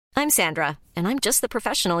I'm Sandra, and I'm just the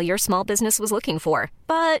professional your small business was looking for.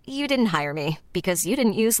 But you didn't hire me because you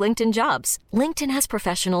didn't use LinkedIn Jobs. LinkedIn has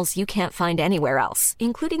professionals you can't find anywhere else,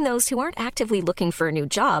 including those who aren't actively looking for a new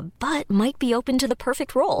job, but might be open to the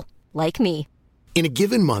perfect role, like me. In a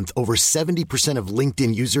given month, over 70% of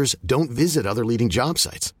LinkedIn users don't visit other leading job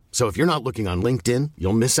sites. So if you're not looking on LinkedIn,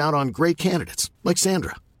 you'll miss out on great candidates like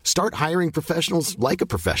Sandra. Start hiring professionals like a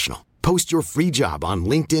professional. Post your free job on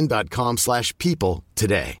linkedin.com/people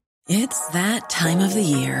today. It's that time of the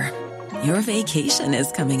year. Your vacation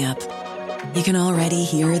is coming up. You can already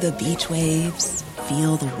hear the beach waves,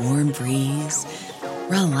 feel the warm breeze,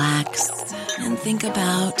 relax, and think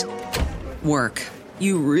about work.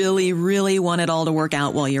 You really, really want it all to work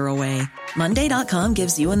out while you're away. Monday.com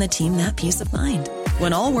gives you and the team that peace of mind.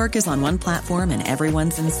 When all work is on one platform and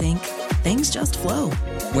everyone's in sync, things just flow.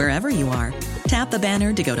 Wherever you are, tap the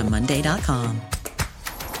banner to go to Monday.com.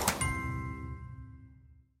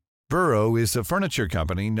 Burrow is a furniture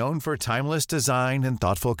company known for timeless design and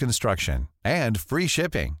thoughtful construction, and free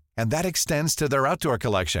shipping, and that extends to their outdoor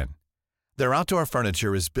collection. Their outdoor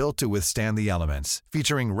furniture is built to withstand the elements,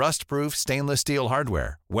 featuring rust-proof stainless steel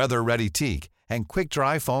hardware, weather-ready teak, and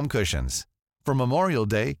quick-dry foam cushions. For Memorial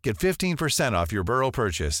Day, get 15% off your Burrow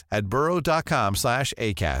purchase at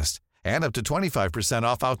burrow.com/acast, and up to 25%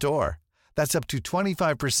 off outdoor. That's up to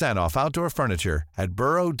 25% off outdoor furniture at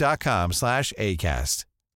burrow.com/acast.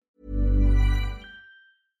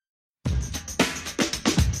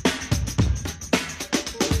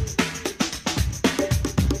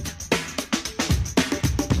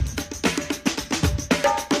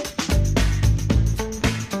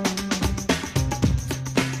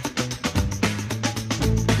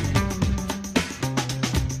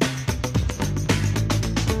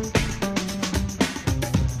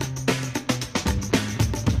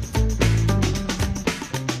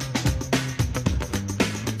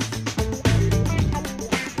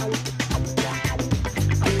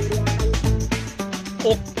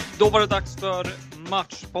 Då var det dags för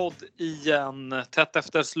matchpodd igen, tätt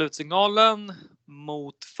efter slutsignalen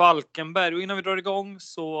mot Falkenberg. Och innan vi drar igång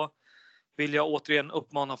så vill jag återigen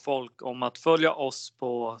uppmana folk om att följa oss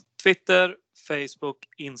på Twitter, Facebook,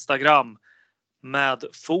 Instagram. Med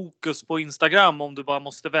fokus på Instagram om du bara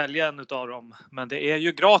måste välja en utav dem. Men det är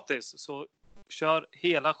ju gratis, så kör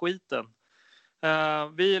hela skiten.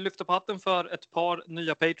 Vi lyfter på hatten för ett par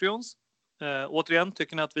nya Patreons. Återigen,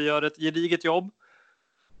 tycker ni att vi gör ett gediget jobb?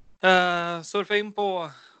 Surfa in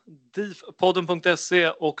på difpodden.se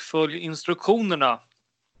och följ instruktionerna.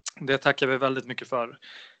 Det tackar vi väldigt mycket för.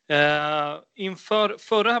 Inför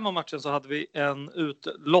förra hemmamatchen så hade vi en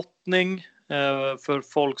utlottning för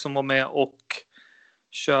folk som var med och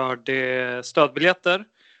körde stödbiljetter.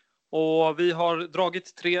 Och vi har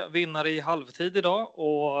dragit 3 vinnare i halvtid idag.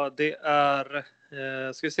 Och det är,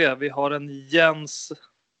 ska vi se, vi har en Jens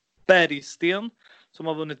Bergsten som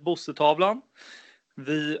har vunnit Bossetavlan.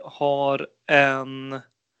 Vi har en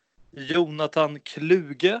Jonathan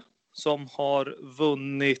Kluge som har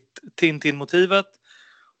vunnit Tintin-motivet.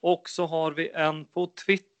 Och så har vi en på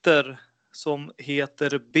Twitter som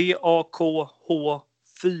heter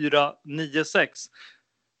BAKH496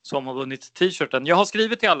 som har vunnit t-shirten. Jag har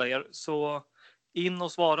skrivit till alla er, så in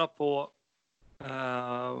och svara på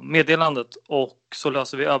meddelandet och så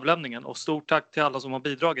löser vi överlämningen. Och stort tack till alla som har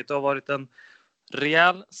bidragit. Det har varit en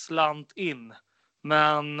rejäl slant in.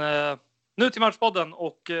 Men nu till matchpodden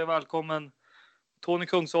och välkommen Tony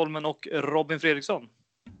Kungsholmen och Robin Fredriksson.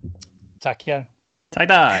 Tackar.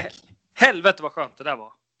 Tack. Helvete vad skönt det där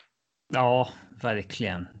var. Ja,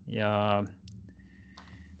 verkligen. Ja,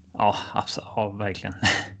 absolut, ja, verkligen.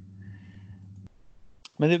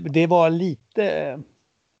 Men det var lite,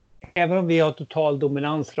 även om vi har total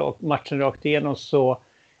dominans matchen rakt igenom, så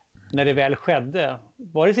när det väl skedde,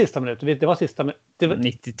 var det sista minuten? Det var sista minuten.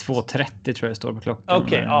 92:30 tror jag det står på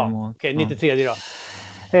klockan. Okej, 93 då.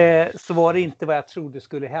 Så var det inte vad jag trodde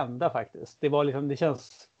skulle hända faktiskt. Det var liksom, det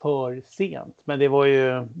känns för sent, men det var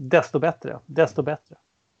ju desto bättre.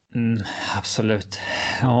 Absolut.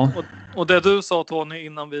 Ja. Och det du sa, Tony,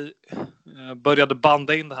 innan vi började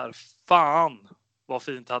banda in det här. Fan vad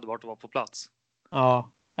fint det hade varit att vara på plats.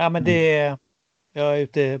 Ja men det, jag är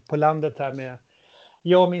ute på landet här med,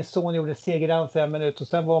 jag och min son gjorde segerdan 5 minuter och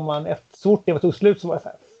sen var man, efter så fort det tog slut så var det så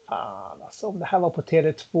här, fan alltså, om det här var på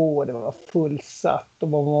Tele2, det var fullsatt och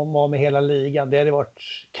man var med hela ligan, det hade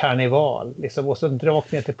varit karneval liksom, och så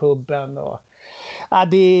drak ner till puben och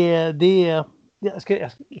jag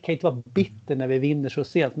kan inte vara bitter när vi vinner så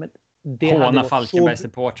sent, men det håna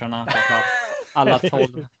Falkenberg-supportrarna alla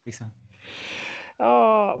 12 liksom.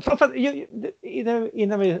 Ja, framförallt,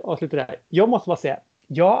 innan vi avslutar det här, jag måste bara säga,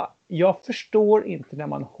 jag förstår inte när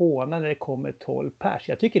man hånar när det kommer 12 pers.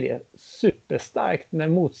 Jag tycker det är superstarkt när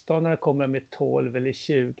motståndarna kommer med 12 eller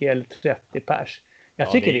 20 eller 30 pers.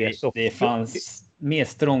 Jag tycker det är så. Det fanns mer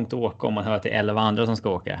strångt att åka om man hör att det är 11 andra som ska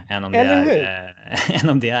åka. Än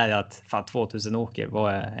om det är att 2000 åker.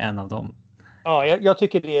 Vad är en av dem? Ja, jag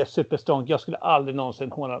tycker det är superstrångt. Jag skulle aldrig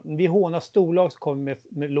någonsin håna. Vi hånar storlag som kommer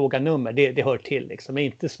med låga nummer. Det hör till liksom. Men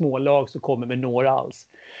inte smålag som kommer med några alls.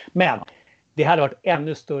 Men det hade varit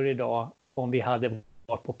ännu större idag om vi hade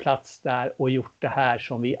varit på plats där och gjort det här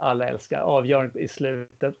som vi alla älskar. Avgörande i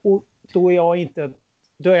slutet. Och då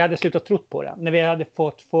jag hade slutat trott på det. När vi hade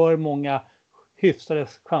fått för många hyfsade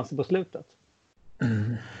chanser på slutet.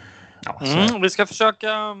 Vi ska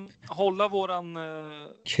försöka hålla våran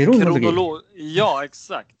kronologi. Ja,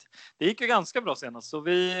 exakt. Det gick ju ganska bra senast. Så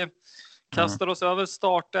vi kastar oss över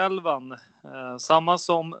startelvan. Samma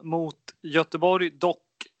som mot Göteborg. Dock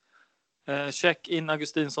check in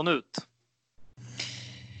Augustinsson ut.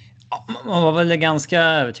 Ja, man var väl ganska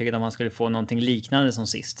övertygad om man skulle få någonting liknande som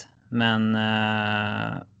sist. Men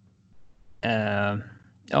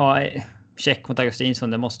check mot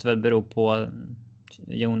Augustinsson, det måste väl bero på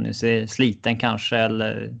Jonas är sliten kanske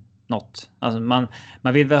eller något. Alltså man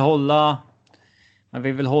vill väl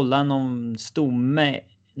hålla någon stomme,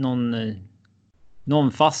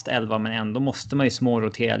 någon fast 11, men ändå måste man ju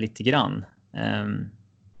smårotera lite grann.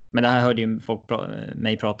 Men det här hörde ju folk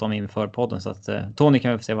mig prata om inför podden, så att Tony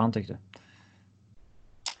kan väl få se vad han tyckte.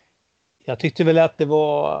 Jag tyckte väl att det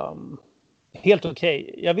var helt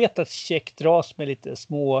okej. Jag vet att Check dras med lite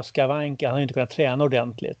små skavanker. Han har ju inte kunnat träna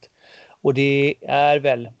ordentligt. Och det är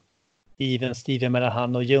väl Steven mellan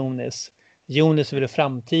han och Jonas. Jonas är väl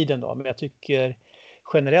framtiden då. Men jag tycker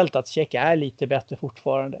generellt att Check är lite bättre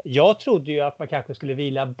fortfarande. Jag trodde ju att man kanske skulle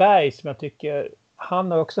vila Berg, som jag tycker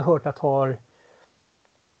han har också hört att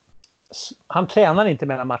han tränar inte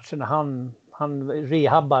mellan matcherna. Han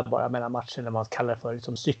rehabbar bara mellan matcherna, när man kallar det för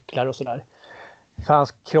liksom cyklar och sådär. För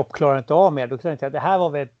hans kropp klarar inte av mer. Då tänkte jag att det här var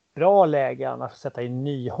väl ett bra läge annars att sätta in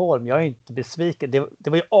Nyholm. Jag är inte besviken. Det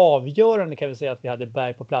var ju avgörande, kan vi säga, att vi hade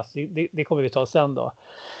Berg på plats. Det kommer vi ta sen då.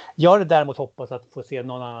 Jag hade däremot hoppats att få se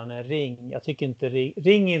någon annan än Ring. Jag tycker inte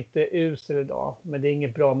Ring är inte usel idag, men det är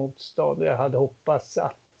inget bra motstånd. Jag hade hoppats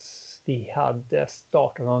att vi hade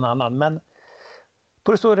startat någon annan. Men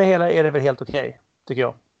på det stora hela är det väl helt okej, tycker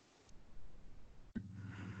jag.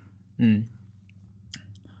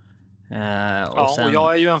 Och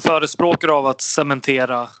jag är ju en förespråkare av att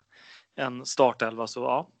cementera en startelva, så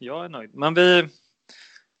ja, jag är nöjd. Men vi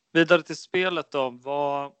vidare till spelet då.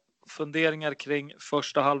 Vad funderingar kring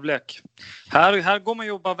första halvlek? Här går man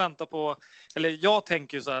ju bara vänta på, eller jag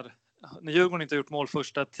tänker ju så här, när Djurgården inte har gjort mål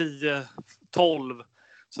första 10-12,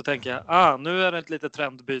 så tänker jag, nu är det ett litet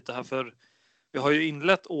trendbyte här, för vi har ju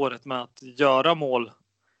inlett året med att göra mål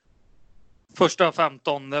första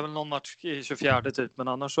 15, det är väl någon match i 24 typ, men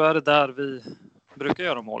annars så är det där vi brukar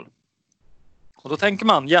göra mål. Och då tänker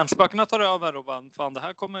man, hjärnspökena tar över och bara, fan, det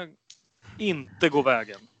här kommer inte gå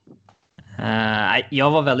vägen.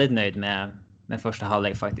 Jag var väldigt nöjd med första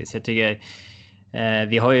halvlek faktiskt. Jag tycker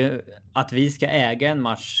vi har ju att vi ska äga en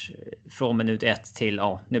match från minut 1 till,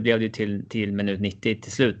 nu blev det till minut 90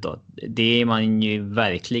 till slut då. Det är man ju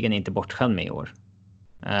verkligen inte bortskämd med i år.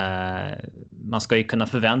 Man ska ju kunna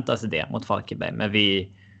förvänta sig det mot Falkenberg, men vi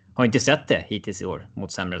har inte sett det hittills i år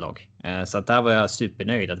mot sämre lag. Så att där var jag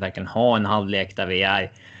supernöjd att verkligen ha en halvlek där vi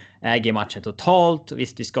äger matchen totalt.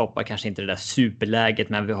 Visst, vi skapar kanske inte det där superläget,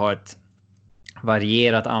 men vi har ett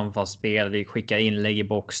varierat anfallsspel. Vi skickar inlägg i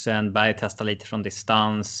boxen. Berg testar lite från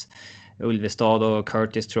distans. Ulvestad och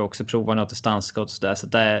Curtis tror jag också provar något distansskott. Så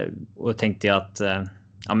där, och tänkte jag att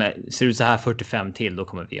men ser ut så här 45 till, då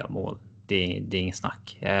kommer vi göra mål. Det är ingen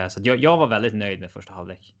snack. Så jag var väldigt nöjd med första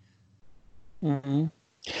halvlek.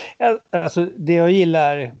 Alltså, det jag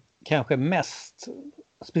gillar kanske mest,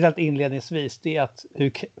 speciellt inledningsvis, det är att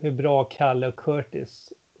hur bra Kalle och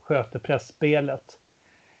Curtis sköter pressspelet.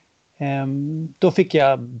 Då fick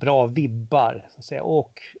jag bra vibbar, så att säga.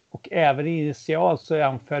 Och även initialt så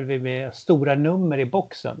anföll vi med stora nummer i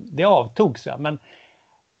boxen. Det avtogs, men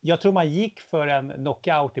jag tror man gick för en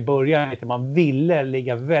knockout i början. Man ville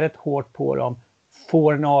ligga väldigt hårt på dem,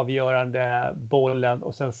 få den avgörande bollen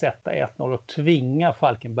och sen sätta 1-0 och tvinga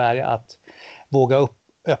Falkenberg att våga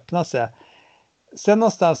öppna sig. Sen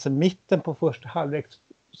någonstans i mitten på första halvlek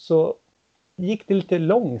så gick det lite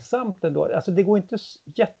långsamt ändå. Alltså det går inte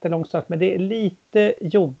jättelångsamt, men det är lite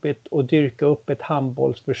jobbigt att dyrka upp ett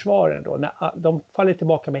handbollsförsvar ändå. När de faller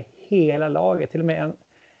tillbaka med hela laget. Till och med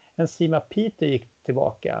en Sima Peter gick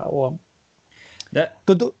tillbaka. Och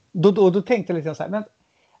då tänkte jag lite så här, men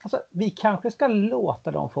Alltså, vi kanske ska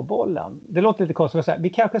låta dem få bollen. Det låter lite konstigt att säga. Vi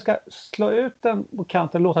kanske ska slå ut den på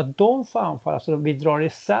kanten och låta dem få anfalla så vi drar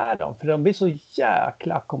isär dem. För de blir så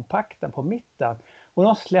jäkla kompakta på mitten. Och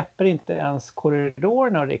de släpper inte ens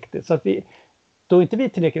korridorerna riktigt. Så att då är inte vi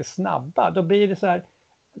tillräckligt snabba. Då blir det så här.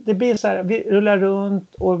 Det blir så här, vi rullar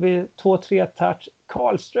runt och vi 2-3 touch.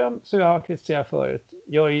 Karlström, som jag har kritiserat förut,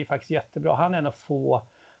 gör ju faktiskt jättebra. Han är en av få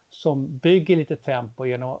som bygger lite tempo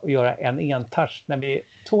genom att göra en touch. När vi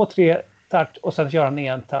 2-3 touch och sen gör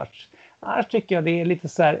en touch. Annars tycker jag det är lite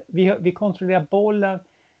så här, vi kontrollerar bollen.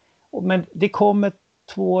 Men det kommer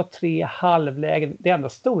 2-3 halvlägen. Det enda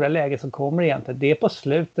stora läget som kommer egentligen, det är på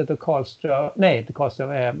slutet och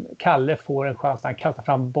Kalle får en chans. Han kastar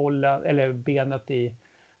fram bollen eller benet i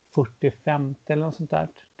 45 eller något sånt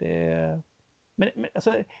där. Men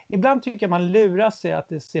alltså, ibland tycker jag man lurar sig att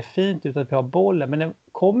det ser fint ut att vi har bollen. Men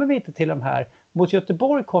kommer vi inte till de här, mot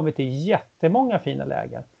Göteborg kommer vi till jättemånga fina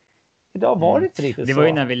lägen. Idag var det inte riktigt så. Det var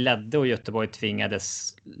ju när vi ledde och Göteborg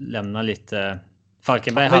tvingades lämna lite.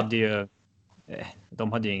 Falkenberg hade ju,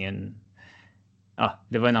 de hade ju ingen,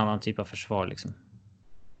 det var en annan typ av försvar liksom.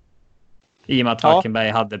 I och med att Falkenberg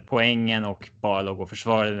hade poängen och bara låg och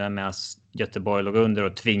försvarade medan Göteborg låg under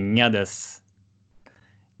och tvingades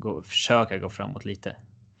försöka gå framåt lite.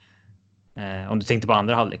 Om du tänkte på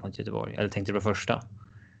andra halvlek mot Göteborg eller tänkte du på första?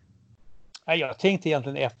 Jag tänkte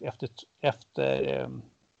egentligen egentligen efter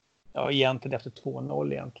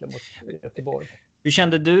 2-0 egentligen mot Göteborg. Hur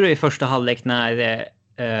kände du i första halvlek när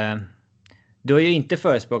du har ju inte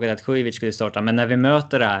förespråkat att Kujovic skulle starta, men när vi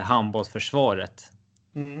möter det här handbollsförsvaret,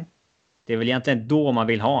 det är väl egentligen då man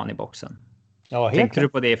vill ha han i boxen. Ja, tänkte du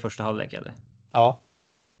på det i första halvlek eller? Ja.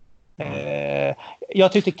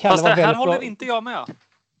 Jag tyckte Kalle var väldigt här bra. håller inte jag med.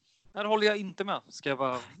 Här håller jag inte med. Ska jag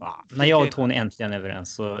bara... När jag och Tony äntligen är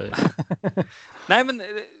överens så... Nej, men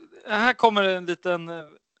här kommer en liten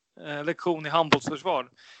lektion i handbollsförsvar.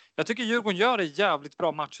 Jag tycker Djurgården gör det jävligt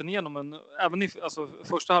bra matchen igenom. Även i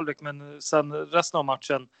första halvlek, men sen resten av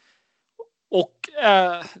matchen. Och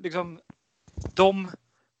liksom...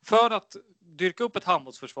 För att dyrka upp ett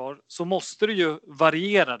handbollsförsvar så måste du ju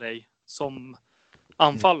variera dig som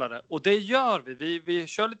anfallare. Och det gör vi. Vi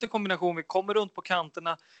kör lite kombination. Vi kommer runt på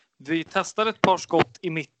kanterna. Vi testar ett par skott i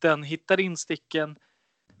mitten. Hittar insticken.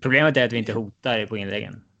 Problemet är att vi inte hotar på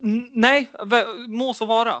inläggen. Nej, må så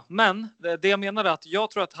vara. Men det jag menar är att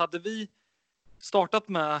jag tror att hade vi startat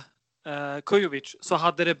med Kujovic så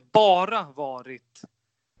hade det bara varit...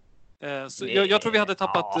 Så jag tror vi hade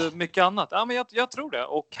tappat mycket annat. Ja, men jag tror det.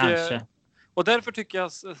 Och, kanske. Och därför tycker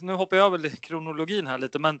jag... Nu hoppar jag över kronologin här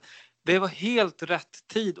lite. Men det var helt rätt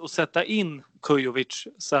tid att sätta in Kujovic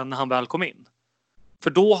sen han väl kom in. För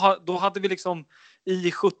då hade vi liksom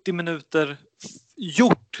i 70 minuter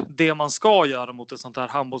gjort det man ska göra mot ett sånt här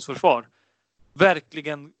handbollsförsvar.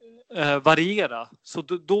 Verkligen variera. Så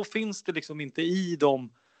då finns det liksom inte i dem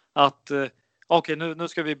att okej, nu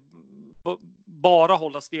ska vi bara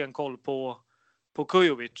hålla stenkoll på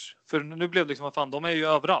Kujovic. För nu blev det liksom att fan, de är ju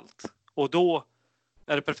överallt. Och då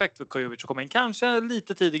är det perfekt för Kujovic att komma in. Kanske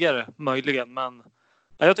lite tidigare, möjligen. Men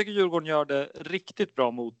jag tycker Djurgården gör det riktigt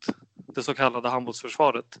bra mot det så kallade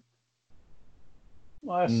handbollsförsvaret.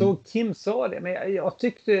 Ja, jag såg Kim sa det. Men jag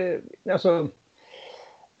tyckte... Alltså,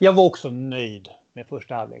 jag var också nöjd med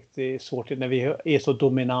första halvlek. Det är svårt när vi är så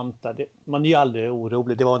dominanta. Man är ju aldrig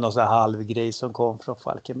orolig. Det var någon sån här halvgrej som kom från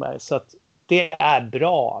Falkenberg. Så att det är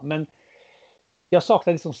bra. Men jag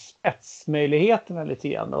saknar liksom spetsmöjligheterna lite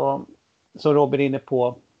grann. Och som Robin är inne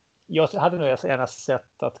på. Jag hade nog gärna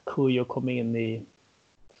sett att Kujo kom in i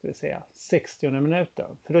 60 minuter.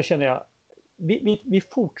 För då känner jag vi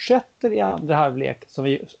fortsätter i andra halvlek som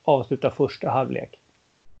vi avslutar första halvlek.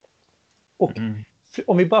 Och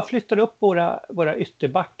om vi bara flyttar upp våra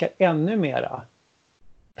ytterbackar ännu mera.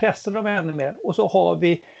 Pressar dem ännu mer. Och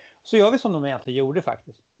så gör vi som de egentligen gjorde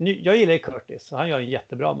faktiskt. Jag gillar Curtis. Han gör en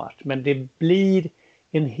jättebra match. Men det blir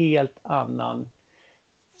en helt annan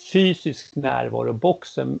fysisk närvaro i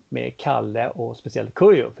boxen med Kalle och speciellt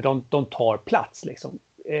Kujo. För de tar plats liksom.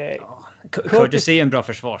 Curtis är ju en bra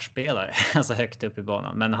försvarsspelare. Alltså högt upp i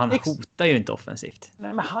banan. Men han hotar ju inte offensivt.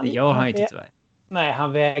 Nej, men det gör han ju inte tyvärr. Nej,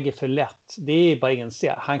 han väger för lätt. Det är bara ingen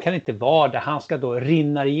se. Han kan inte vara där. Han ska då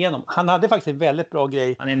rinna igenom. Han hade faktiskt en väldigt bra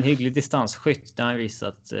grej. Han är en hygglig distansskytt. Det har han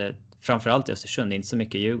visat framförallt i Östersund. Inte så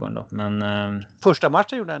mycket i Djurgården då. Men, första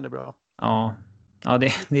matchen gjorde han det bra. Ja, det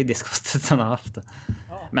är det skottet han har haft.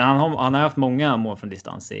 Ja. Men han har haft många mål från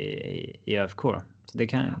distans i ÖFK. Så det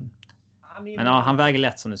kan... han väger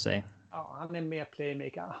lätt som du säger. Ja, han är med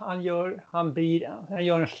playmaker. Han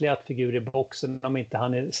gör en slät figur i boxen om inte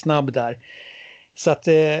han är snabb där. Så att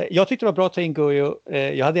jag tyckte det var bra att ta in Gujo.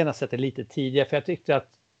 Jag hade gärna sett det lite tidigare för jag tyckte att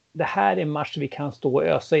det här är en match vi kan stå och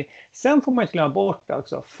ösa in. Sen får man inte glömma bort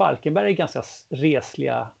också. Falkenberg är ganska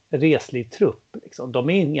reslig trupp. Liksom. De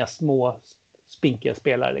är inga små spinkiga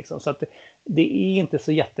spelare. Liksom. Så att det är inte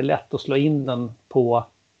så jättelätt att slå in den på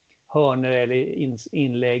hörnor eller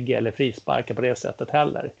inlägg eller frisparkar på det sättet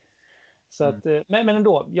heller. Så att, men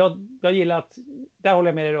ändå, jag gillar att, där håller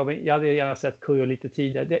jag med dig Robin, jag hade gärna sett Kujo lite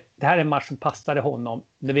tidigare. Det här är en match som passade honom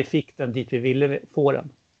när vi fick den dit vi ville få den.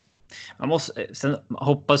 Sen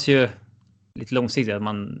hoppas ju lite långsiktigt att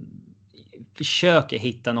man försöker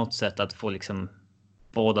hitta något sätt att få liksom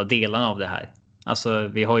båda delarna av det här. Alltså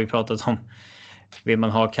vi har ju pratat om, vill man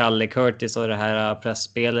ha Kalle Curtis och det här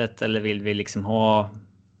pressspelet eller vill vi liksom ha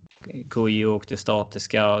Kujo och det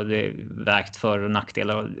statiska och det vägt för- och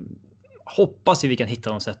nackdelar. Hoppas ju vi kan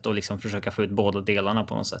hitta något sätt och liksom försöka få ut båda delarna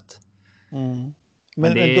på något sätt.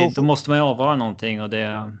 Men då måste man ju avvara någonting och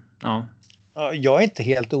det, ja. Jag är inte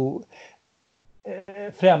helt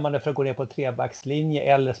främmande för att gå ner på trebackslinje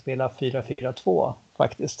eller spela 4-4-2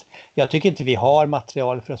 faktiskt. Jag tycker inte vi har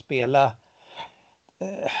material för att spela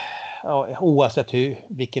oavsett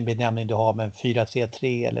vilken benämning du har, men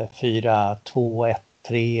 4-3-3 eller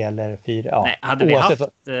 4-2-1-3 eller 4. Ja, nej, hade vi haft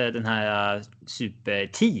den här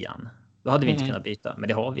supertian, då hade vi inte kunnat byta, men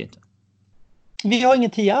det har vi inte. Vi har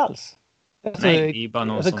ingen 10 alls. Alltså, nej, det är bara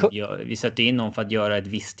någon som vi sätter in någon för att göra ett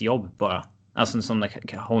visst jobb bara. Alltså som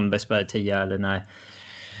när Holmberg spelar 10 eller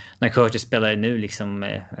när Curtis spelar nu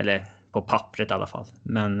liksom, eller på pappret i alla fall.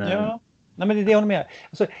 Men nej, men det är det jag håller med.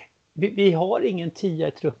 Alltså, vi har ingen 10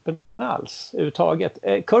 i truppen alls överhuvudtaget.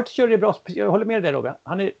 Curtis gör det bra, jag håller med dig Robin.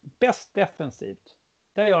 Han är bäst defensivt.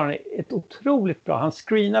 Där gör han ett otroligt bra. Han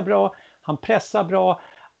screenar bra, han pressar bra,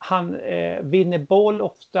 han vinner boll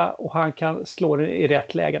ofta och han kan slå den i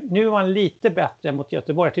rätt läge. Nu var han lite bättre mot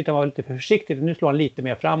Göteborg. Jag tyckte han var lite för försiktig. Nu slår han lite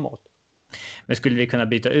mer framåt. Men skulle vi kunna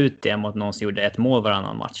byta ut det mot någon som gjorde ett mål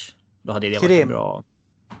varannan match? Då hade det varit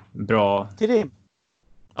bra. Kirim.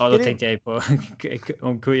 Ja, då tänkte jag på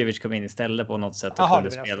om Kujovic kom in istället på något sätt och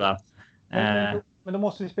kunde spela. Men då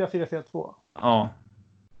måste vi spela 4-4-2. Ja.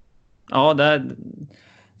 Ja,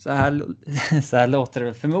 så här låter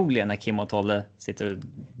det förmodligen när Kim och Tolle sitter och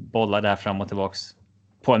bollar där fram och tillbaks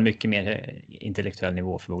på en mycket mer intellektuell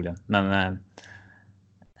nivå förmodligen. Men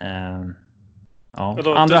ja.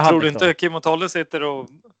 Då, du tror inte Kim och Tolle sitter och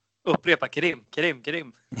upprepar Kirim?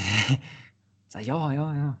 Så, ja.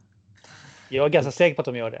 Jag är ganska säker på att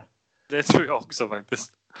de gör det. Det tror jag också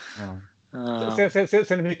faktiskt. Ja.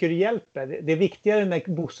 Sen hur mycket det hjälper. Det är viktigare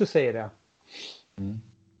när Bosse säger det.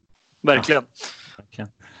 Verkligen.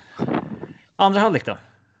 Andra halvlek då?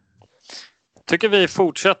 Tycker vi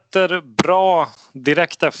fortsätter bra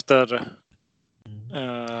direkt efter.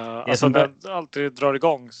 Alltså när alltid drar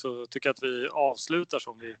igång så tycker jag att vi avslutar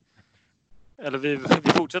som vi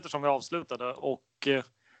fortsätter som vi avslutade och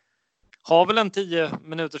har väl en 10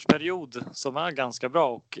 minuters period som är ganska bra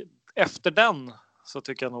och efter den så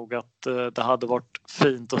tycker jag nog att det hade varit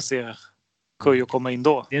fint att se Kujo komma in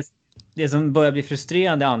då. Det som börjar bli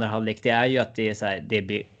frustrerande i andra halvlek det är ju att det är så här, det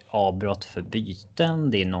blir avbrott för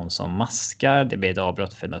byten, det är någon som maskar, det blir ett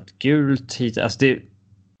avbrott för något gult hit. Alltså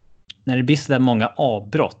när det blir så där många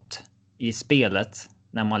avbrott i spelet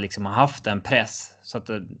när man liksom har haft en press så att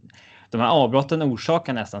de här avbrotten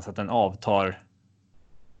orsakar nästan så att den avtar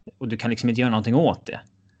och du kan liksom inte göra någonting åt det.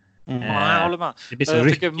 Jag håller med. Det blir så jag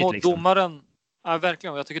ryckigt, tycker liksom. Domaren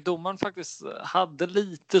verkligen. Jag tycker domaren faktiskt hade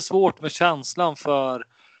lite svårt med känslan för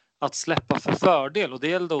att släppa för fördel och det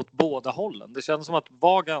gällde åt båda hållen. Det kändes som att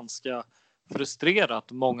var ganska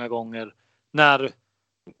frustrerat många gånger när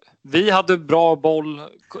vi hade bra boll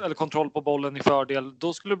eller kontroll på bollen i fördel.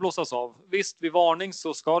 Då skulle det blåsas av. Visst, vid varning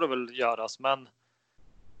så ska det väl göras, men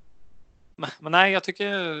nej, jag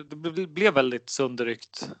tycker det blev väldigt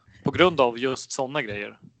sönderryckt på grund av just sådana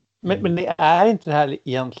grejer. Men det är inte det här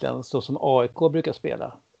egentligen så som AIK brukar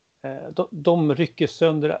spela. De rycker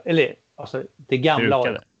sönder, eller alltså det gamla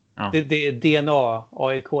AIK. Ja. Det är DNA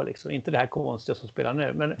AIK liksom, inte det här konstiga som spelar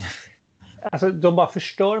nu. Men alltså, de bara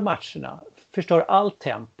förstör matcherna, förstör allt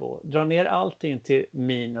tempo, drar ner allting till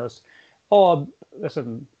minus.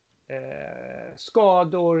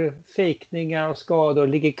 Skador, fejkningar och skador,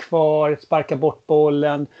 ligger kvar, sparkar bort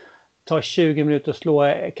bollen, tar 20 minuter att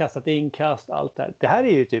slå, kastat inkast, allt det här. Det här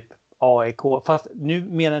är ju typ AIK, fast nu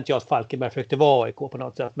menar inte jag att Falkenberg försökte vara AIK på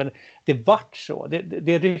något sätt, men det vart så.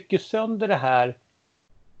 Det rycker sönder det här,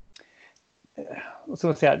 så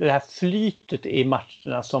att säga, det här flytet i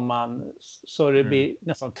matcherna så det blir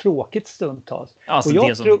nästan tråkigt stundtals. Alltså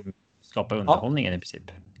det som skapar underhållningen i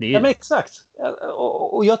princip. Det är... Ja, men exakt.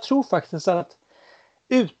 Och jag tror faktiskt att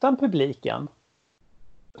utan publiken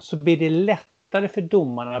så blir det lättare för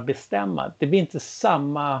domarna att bestämma. Det blir inte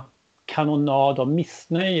samma kanonad av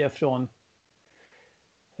missnöje från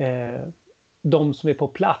de som är på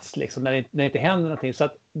plats liksom, när det inte händer någonting. Så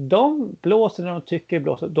att de blåser när de tycker det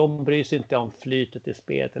blåser. De bryr sig inte om flytet i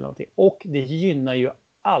spelet eller någonting. Och det gynnar ju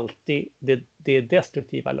alltid det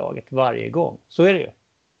destruktiva laget varje gång. Så är det ju.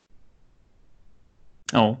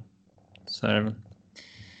 Ja, så är det väl.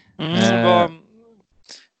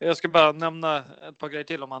 Jag ska bara nämna ett par grejer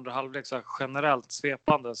till om andra halvlek. Så generellt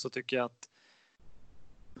svepande så tycker jag att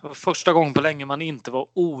första gången på länge man inte var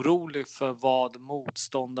orolig för vad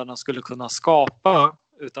motståndarna skulle kunna skapa,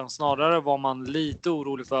 utan snarare var man lite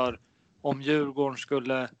orolig för om Djurgården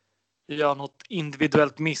skulle göra något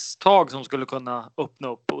individuellt misstag som skulle kunna öppna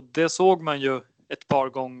upp. Och det såg man ju ett par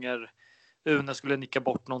gånger. Une skulle nicka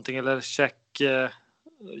bort någonting eller check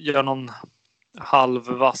göra någon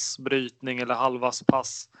halvvass brytning eller halvvass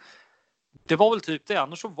pass. Det var väl typ det.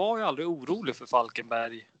 Annars så var jag aldrig orolig för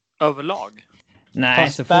Falkenberg överlag. Nej,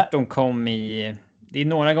 så fort de kom i... Det är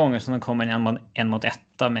några gånger som de kommer en mot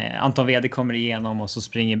etta med... Anton Wede kommer igenom och så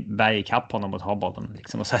springer Berg i kapp honom och tar bollen.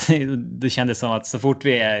 Liksom. Och så, det kändes som att så fort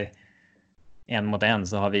vi är 1 mot 1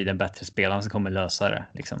 så har vi den bättre spelaren som kommer lösa det.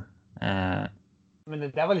 Liksom. Men det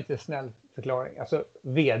där var lite snäll förklaring. Alltså,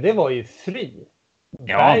 Wede var ju fri.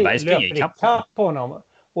 Ja, Berg springer i kapp på honom.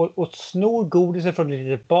 Och snor godiset från ett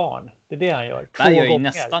litet barn. Det är det han gör. Berg gör ju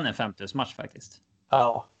nästan en 50-match faktiskt.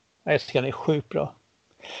 Ja, jag tycker han är sjukt bra.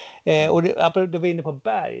 Och det var inne på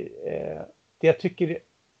Berg. Det jag tycker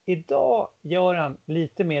idag gör han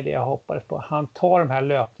lite mer det jag hoppades på. Han tar de här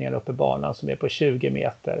löpningarna upp i banan som är på 20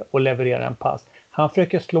 meter och levererar en pass. Han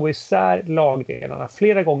försöker slå isär lagdelarna.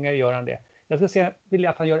 Flera gånger gör han det. Jag ska säga, vill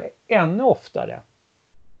att han gör det ännu oftare.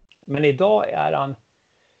 Men idag är han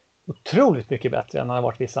otroligt mycket bättre än han har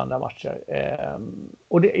varit vissa andra matcher.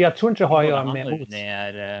 Och jag tror inte det har att göra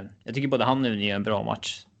med... Jag tycker både han och Une gör en bra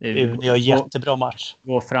match. Une gör jättebra match.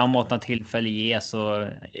 Gå framåt när tillfälle ges. Och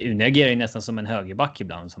Une agerar ju nästan som en högerback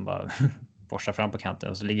ibland som bara borstar fram på kanten.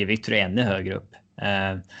 Och så ligger Victor ännu högre upp.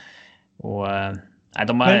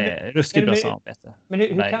 De har ruskigt bra samarbete. Men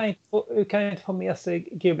hur kan jag inte få med sig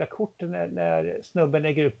gula korten när snubben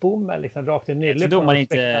lägger upp bommen liksom rakt i nyllet?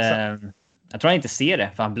 Jag tror han inte ser det,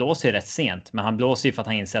 för han blåser ju rätt sent. Men han blåser ju för att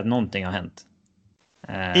han inser att någonting har hänt.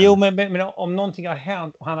 Jo, men om någonting har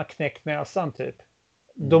hänt och han har knäckt näsan typ.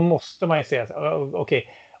 Då måste man ju säga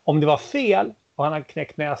okej, om det var fel och han har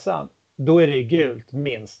knäckt näsan, då är det gult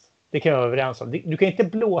minst. Det kan jag vara överens om. Du kan inte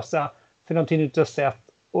blåsa för någonting du inte har sett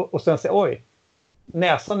och sen säga oj,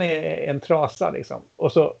 näsan är en trasa liksom.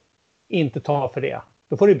 Och så inte ta för det.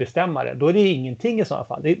 Då får du bestämma det. Då är det ingenting i sådana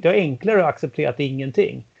fall. Det är enklare att acceptera att det är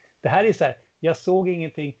ingenting. Det här är så här, jag såg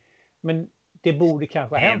ingenting, men det borde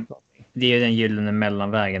kanske ha hänt någonting. Det är ju den gyllene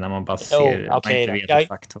mellanvägen när man bara ser, man inte vet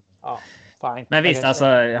faktor. Ja, fine. Men visst, alltså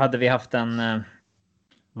hade vi haft en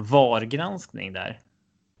VAR-granskning där,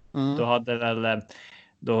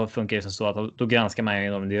 då funkar det som så att då granskar man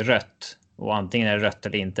ju om det är rött. Och antingen är det rött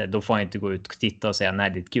eller inte, då får jag inte gå ut och titta och säga nej,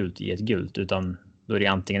 det är ett gult, ge ett gult, utan då är det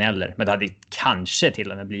antingen eller. Men det hade kanske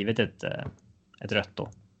till och med blivit ett rött då.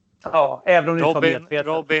 Ja, även om det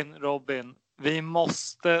Robin, vi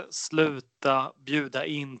måste sluta bjuda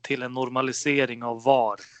in till en normalisering av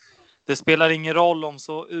VAR. Det spelar ingen roll om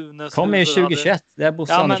så Unes kommer ju 2021, det är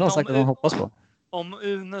Bosse Andersson sagt att han hoppas på. Om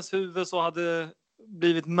Unes huvud så hade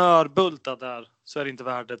blivit mörbultad där, så är det inte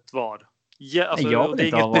värdet VAR. Ja, alltså, jag vill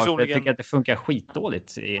inte ha VAR, jag tycker att det funkar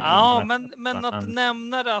skitdåligt. Men att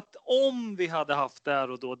nämna det att om vi hade haft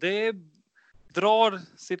där och då, det drar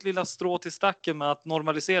sitt lilla strå till stacken med att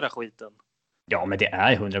normalisera skiten. Ja, men det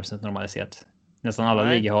är 100% normaliserat. Nästan alla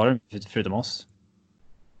ligor har det, förutom oss.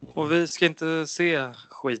 Och vi ska inte se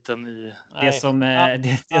skiten i... Det som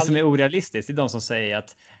är orealistiskt är de som säger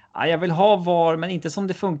att jag vill ha VAR, men inte som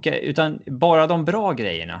det funkar, utan bara de bra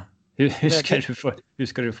grejerna. Hur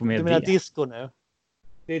ska du få med det? Du menar disco nu?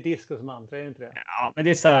 Det är disco som antar, är det inte det? Ja, men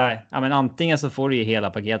det är så här, men antingen så får du ju hela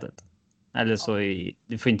paketet. Eller så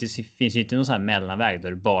finns ju inte någon sån här mellanväg där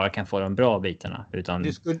du bara kan få de bra bitarna. Utan...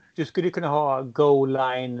 Du skulle kunna ha goal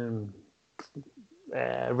line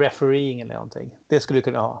refereeing eller någonting. Det skulle du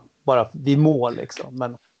kunna ha. Bara vid mål liksom.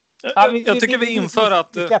 Men, jag tycker vi inför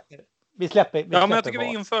att... Vi släpper men jag tycker vi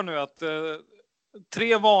inför nu att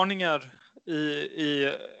 3 varningar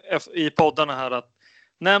i poddarna här att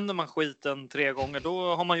nämner man skiten 3 gånger,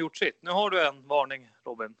 då har man gjort sitt. Nu har du en varning,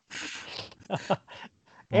 Robin.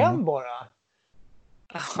 En bara?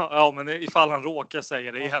 Ja, men ifall han råkar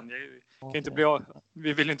säga det igen.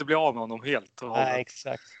 Vi vill inte bli av med honom helt. Nej,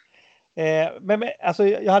 exakt. Men alltså,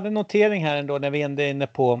 jag hade en notering här ändå när vi är inne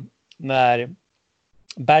på när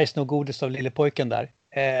Berg snor godis av lillepojken där.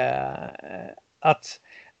 Att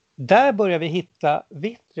där börjar vi hitta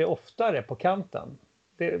Vittry oftare på kanten.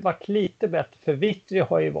 Det har varit lite bättre, för Vittry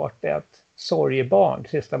har ju varit ett sorgebarn de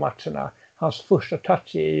sista matcherna. Hans första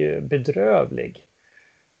touch är ju bedrövlig.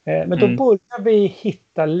 Men då börjar vi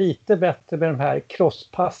hitta lite bättre med de här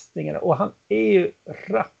crosspassningarna. Och han är ju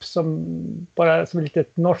rapp som ett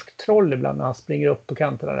litet norskt troll ibland när han springer upp på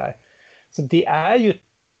kanterna där. Så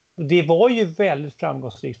det var ju väldigt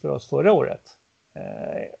framgångsrikt för oss förra året.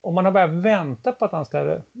 Om man har börjat vänta på att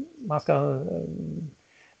man ska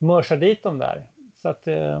mörsa dit dem där. Så att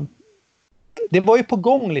det var ju på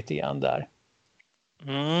gång lite grann där.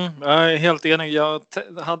 Jag är helt enig. Jag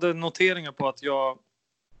hade noteringar på att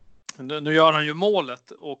nu gör han ju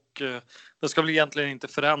målet och det ska väl egentligen inte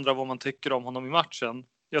förändra vad man tycker om honom i matchen.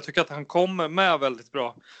 Jag tycker att han kommer med väldigt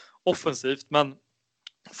bra offensivt, men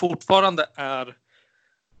fortfarande är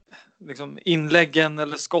liksom inläggen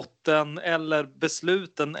eller skotten eller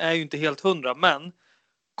besluten är ju inte helt 100. Men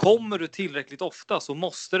kommer du tillräckligt ofta så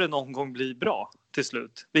måste det någon gång bli bra till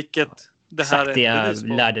slut. Vilket det här är ett bevis på.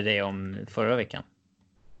 Jag lärde dig om förra veckan.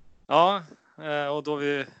 Ja, och då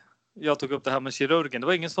jag tog upp det här med kirurgen. Det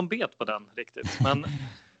var ingen som bet på den riktigt.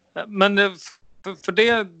 Men för det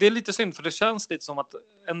är lite synd, för det känns lite som att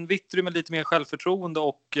en Vittry med lite mer självförtroende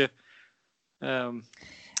och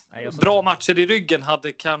bra matcher i ryggen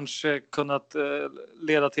hade kanske kunnat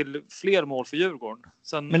leda till fler mål för Djurgården.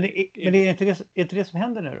 Men är inte det som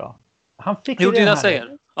händer nu då? Han fick det jag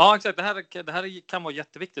säger. Ja, exakt. Det här kan vara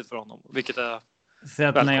jätteviktigt för honom. Vilket är så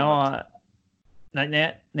att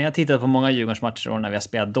när jag tittar på många Djurgårdsmatcher och när vi har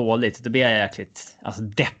spelat dåligt, då blir jag jäkligt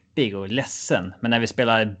deppig och ledsen. Men när vi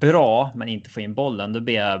spelar bra men inte får in bollen, då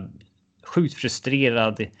blir jag sjukt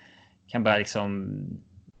frustrerad. Kan bara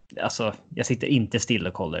jag sitter inte still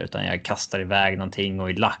och kollar, utan jag kastar iväg någonting och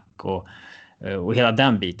i lack och hela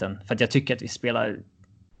den biten. För att jag tycker att vi spelar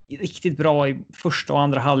riktigt bra i första och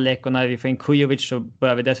andra halvlek, och när vi får in Kujovic så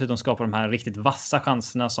börjar vi dessutom skapa de här riktigt vassa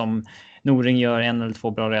chanserna som Noring gör 1 eller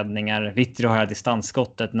 2 bra räddningar. Vittry har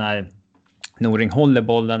distansskottet när Noring håller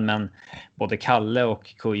bollen, men både Kalle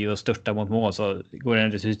och Kujo störtar mot mål, så går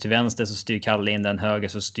den ut till vänster så styr Kalle in den, höger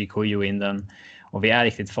så styr Kujo in den, och vi är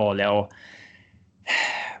riktigt farliga. Och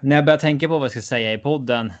när jag börjar tänka på vad jag ska säga i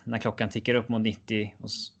podden när klockan tickar upp mot 90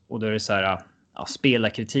 och då är det så här,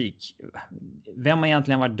 spelarkritik. Vem har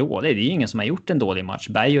egentligen varit dålig? Det är ju ingen som har gjort en dålig match.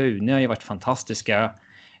 Berg och Une har ju varit fantastiska.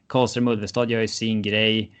 Karlström och Ulvestad gör ju sin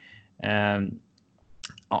grej.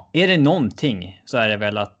 Är det någonting så är det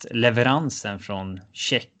väl att leveransen från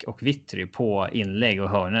Check och Vittry på inlägg och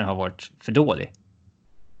hörnor har varit för dålig.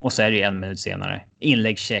 Och så är det ju 1 minut senare.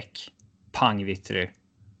 Inlägg Check, pang Vittry,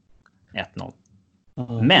 1-0.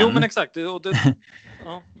 Men exakt.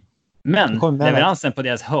 Men leveransen på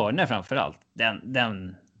deras hörnor framförallt,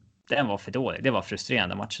 den var för dålig. Det var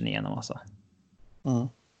frustrerande matchen igenom alltså.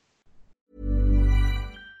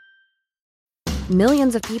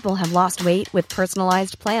 Millions of people have lost weight with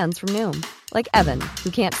personalized plans from Noom. Like Evan,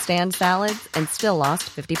 who can't stand salads and still lost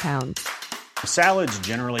 50 pounds. Salads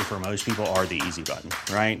generally for most people are the easy button,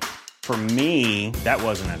 right? For me, that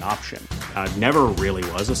wasn't an option. I never really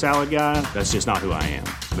was a salad guy. That's just not who I am.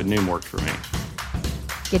 But Noom worked for me.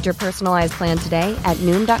 Get your personalized plan today at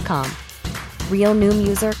Noom.com. Real Noom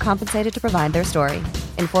user compensated to provide their story.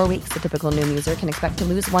 In 4 weeks, the typical Noom user can expect to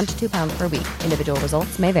lose 1 to 2 pounds per week. Individual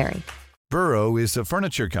results may vary. Burrow is a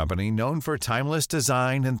furniture company known for timeless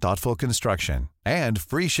design and thoughtful construction, and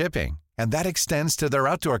free shipping, and that extends to their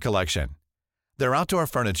outdoor collection. Their outdoor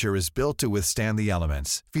furniture is built to withstand the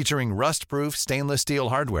elements, featuring rust-proof stainless steel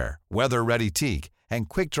hardware, weather-ready teak, and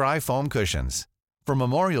quick-dry foam cushions. For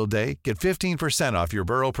Memorial Day, get 15% off your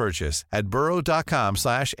Burrow purchase at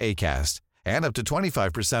burrow.com/acast, and up to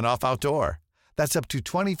 25% off outdoor. That's up to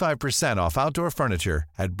 25% off outdoor furniture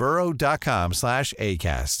at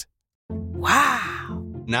burrow.com/acast. Wow.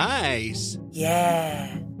 Nice.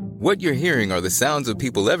 Yeah. What you're hearing are the sounds of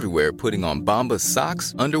people everywhere putting on Bombas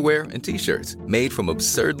socks, underwear, and T-shirts made from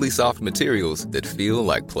absurdly soft materials that feel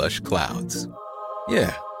like plush clouds.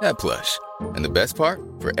 Yeah, that plush. And the best part?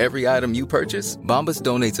 For every item you purchase, Bombas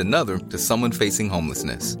donates another to someone facing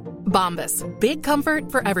homelessness. Bombas. Big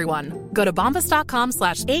comfort for everyone. Go to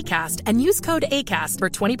bombas.com/ACAST and use code ACAST for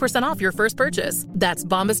 20% off your first purchase. That's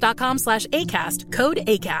bombas.com/ACAST. Code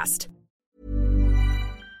ACAST.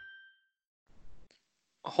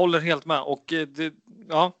 Håller helt med.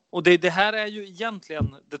 Och det här är ju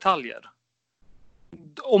egentligen detaljer.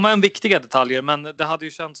 Om än viktiga detaljer, men det hade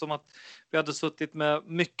ju känts som att vi hade suttit med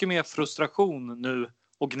mycket mer frustration nu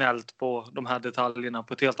och gnällt på de här detaljerna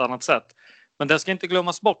på ett helt annat sätt. Men det ska inte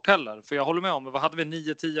glömmas bort heller, för jag håller med om, vad hade vi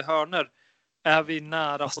 9-10 hörnor? Är vi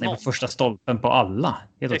nära på något? Första stolpen på alla.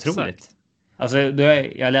 Helt otroligt. Alltså,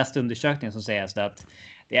 jag läste undersökningen som säger att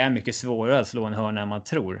det är mycket svårare att slå en hörna än man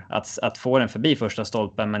tror. Att få den förbi första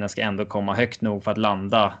stolpen, men den ska ändå komma högt nog för att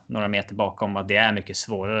landa några meter bakom. Att det är mycket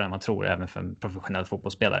svårare än man tror, även för en professionell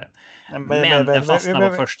fotbollsspelare. Men den fastnar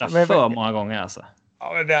på första för många gånger alltså.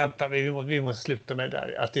 Ja, men vänta, vi måste sluta med det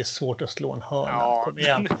där. Att det är svårt att slå en hörna. Ja. Kom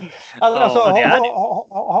igen. Alltså,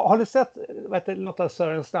 har du sett Lotta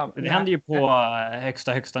Sörenstam? Det händer ju på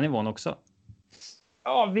högsta nivån också.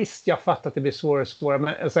 Ja, visst, jag fattar att det blir svårare.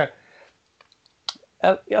 Men alltså,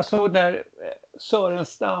 jag såg när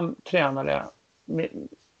Sörenstam tränade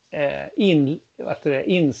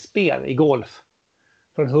inspel i golf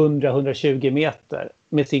från 100-120 meter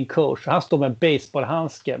med sin coach. Han står med en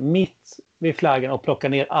baseballhandske mitt vid flaggan och plockar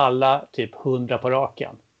ner alla typ 100 på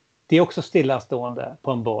raken. Det är också stillastående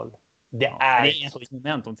på en boll. Det är ett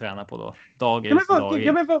moment de tränar på då. Dag ut och dag in.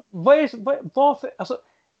 Ja, men varför? Alltså,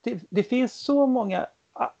 det finns så många...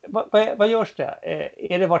 Vad görs det?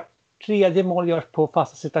 Är det vart tredje mål görs på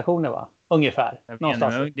fasta situationer, va? Ungefär.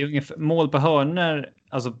 Någonstans. Det är ungefär mål på hörnor.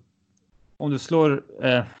 Alltså, om du slår...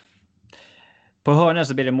 på hörnor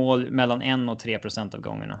så blir det mål mellan 1 och 3% av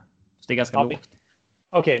gångerna. Så det är ganska lågt.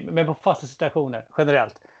 Okej, men på fasta situationer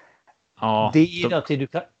generellt. Ja. Det är någonting du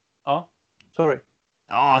kan... Ja, sorry.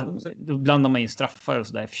 Ja, då blandar man in straffar och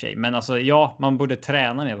sådär i och för sig. Men alltså, ja, man borde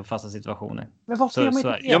träna mer på fasta situationer. Men varför gör man inte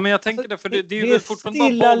det? Ja, men jag tänker det, för det är ju fortfarande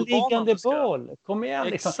stillaliggande boll. Kom igen.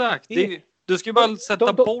 Exakt. Du ska ju bara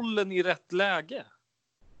sätta bollen i rätt läge.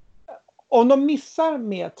 Om de missar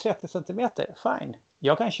med 30 centimeter, fine.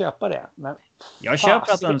 Jag kan köpa det. Men jag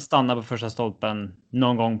köper att de stannar på första stolpen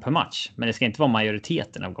någon gång per match. Men det ska inte vara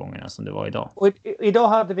majoriteten av gångerna som det var idag. Och idag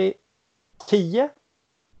hade vi 10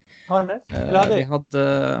 hörnor. Vi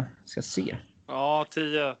hade... Ska se. Ja,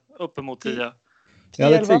 10. Uppemot 10. Vi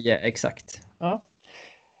hade 10, exakt. Ja.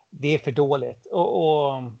 Det är för dåligt.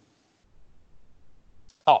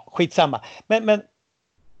 Ja, skitsamma. Men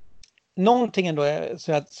någonting ändå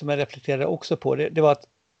som jag reflekterade också på. Det var att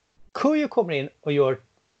Kujo kommer in och gör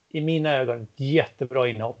i mina ögon ett jättebra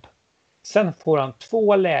inhopp. Sen får han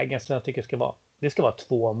 2 lägen som jag tycker det ska vara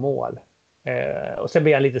 2 mål. Och sen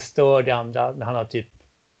blir han lite störd i andra när han har typ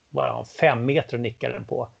bara 5 meter och nickar den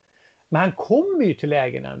på. Men han kommer ju till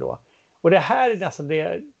lägen ändå. Och det här är nästan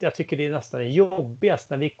jag tycker det är nästan det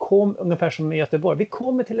jobbigaste när vi kom, ungefär som i Göteborg. Vi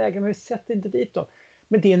kommer till lägen men vi sätter inte dit dem.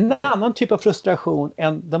 Men det är en annan typ av frustration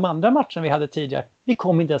än de andra matcherna vi hade tidigare. Vi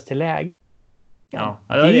kom inte ens till lägen. Ja,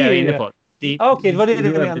 det är det jag är inne på. Okej, det var det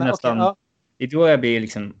du menade. Det är då jag blir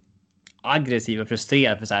liksom aggressiv och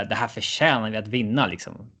frustrerad för så här, det här förtjänar vi att vinna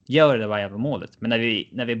liksom. Gör det varje målet. Men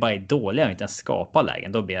när vi bara är dåliga och inte ens skapar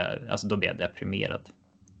lägen, då blir jag deprimerad.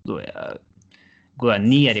 Då går jag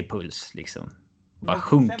ner i puls liksom. Bara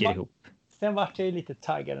sjunker ihop. Sen var jag lite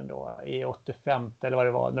taggad ändå i 85 eller vad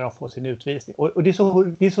det var när de får sin utvisning. Och det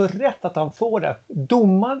är så rätt att han får det.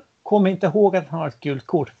 Domaren kommer inte ihåg att han har ett gult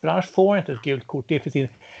kort. För annars får han inte ett gult kort. Det är för sin...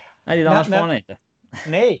 Nej, annars får han inte.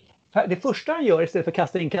 Nej, det första han gör istället för att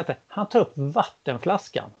kasta in katten, han tar upp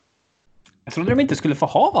vattenflaskan. Jag trodde de inte skulle få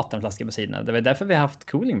ha vattenflaskor på sidorna. Det var därför vi har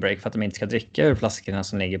haft cooling break, för att de inte ska dricka ur flaskorna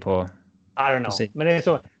som ligger på... I don't know. Men det är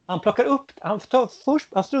så. Han plockar upp, han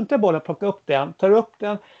struntar i bollen, plockar upp den, tar upp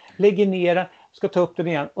den, lägger ner den, ska ta upp den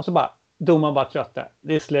igen och så bara, domaren bara tröttar.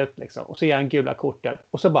 Det är slut liksom. Och så ger han gula korten.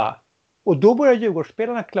 Och då börjar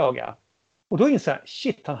Djurgårdsspelarna klaga. Och då inser han,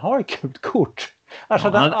 shit, han har ett gult kort. Alltså,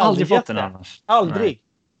 han hade aldrig fått den annars. Aldrig. Nej.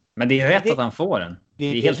 Men det är rätt att han får den. Det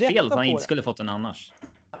är helt fel att han inte skulle fått den annars.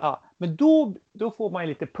 Ja, men då får man ju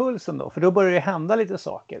lite pulsen då. För då börjar det hända lite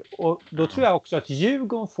saker. Och då tror jag också att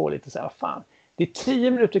Djurgården får lite så här, fan, det är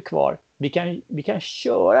 10 minuter kvar. Vi kan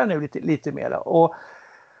köra nu lite mer. Och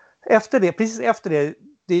precis efter det,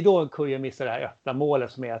 det är då Kujo missar det här öppna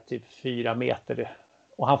målet som är typ 4 meter.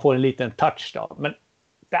 Och han får en liten touch då. Men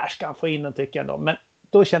där ska han få in den, tycker jag då. Men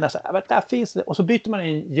då känner jag så här, där finns det. Och så byter man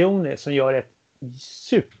in Jonas som gör ett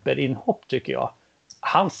superinhopp, tycker jag.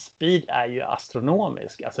 Hans speed är ju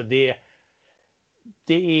astronomisk. Alltså det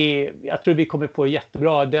är, jag tror vi kommer på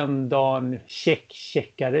jättebra den dagen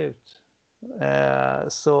checkar ut.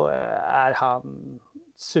 Så är han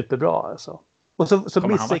superbra alltså. Och så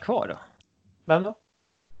kommer han vara kvar då? Vem då?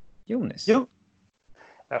 Jonas. Jo.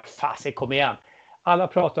 Fasen, kom igen. Alla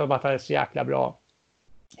pratar om att han är så jäkla bra.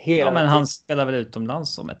 Men han spelar väl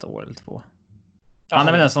utomlands om 1 år eller 2. Han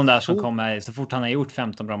är väl en sån där som kommer, så fort han har gjort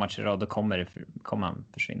 15 bra matcher i rad, då kommer han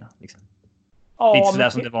försvinna. Liksom. Det är inte sådär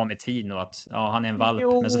som det var med Tino, att han är en valp.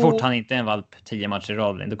 Jo. Men så fort han inte är en valp 10 matcher i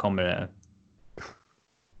rad, då kommer det...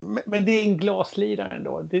 Men det är en glaslirare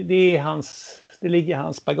ändå. Det ligger i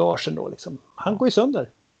hans bagage ändå. Liksom. Han går ju sönder.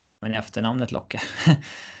 Men efternamnet lockar.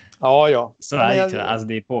 Ja. Så är det, alltså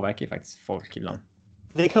det påverkar ju faktiskt folk ibland.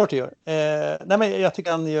 Det är klart det gör. Nej, men jag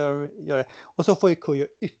tycker han gör det. Och så får ju Kujo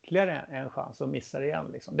ytterligare en chans att missa det igen.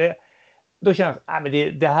 Liksom. Då känns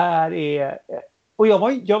det här är... Och jag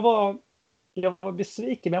var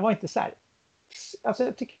besviken, men jag var inte så här... Alltså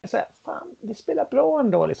jag tycker så här, fan, vi spelar bra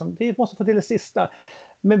ändå. Liksom. Vi måste få till det sista.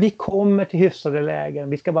 Men vi kommer till hyfsade lägen.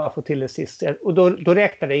 Vi ska bara få till det sista. Och då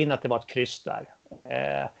räknade jag in att det var ett kryss där.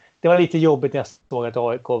 Det var lite jobbigt när jag såg att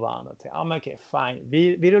AIK vann. Men okej, fine.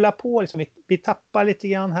 Vi rullar på. Liksom. Vi tappar lite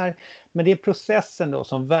grann här. Men det är processen då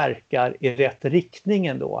som verkar i rätt riktning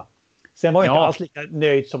ändå. Sen var jag inte alls lika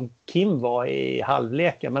nöjd som Kim var i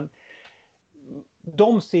halvleken. Men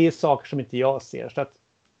de ser saker som inte jag ser. Så att,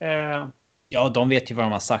 ja, de vet ju vad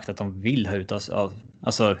de har sagt att de vill ha ut av.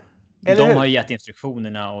 Alltså, de har ju gett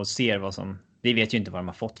instruktionerna och ser vad som... Vi vet ju inte vad de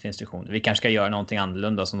har fått för instruktioner. Vi kanske ska göra någonting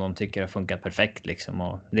annorlunda som de tycker har funkat perfekt. Liksom.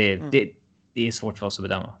 Och det är svårt för oss att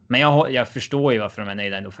bedöma. Men jag förstår ju varför de är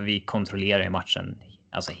nöjda ändå. För vi kontrollerar ju matchen.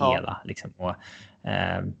 Alltså hela. Liksom. Och,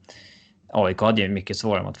 AIK hade ju mycket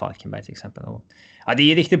svårare mot Falkenberg till exempel. Och,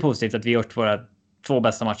 det är riktigt positivt att vi gjort våra 2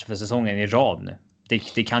 bästa matcher för säsongen i rad nu.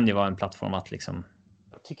 Det kan ju vara en plattform att liksom...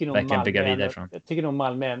 verkligen bygga vidare från. Jag tycker nog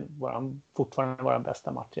Malmö fortfarande var den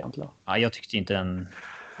bästa match egentligen. Ja, jag tyckte inte den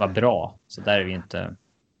var bra. Så där är vi inte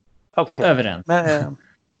överens.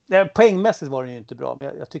 Men poängmässigt var den ju inte bra.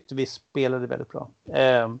 Men jag tyckte vi spelade väldigt bra.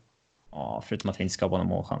 Ja, förutom att vi inte skapade någon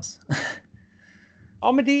målchans.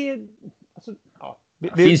 Ja, men det är... Alltså,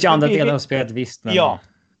 det finns ju andra delar av spelet, visst. Men... Ja,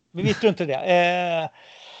 vi visste inte det.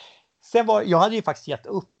 Sen jag hade ju faktiskt gett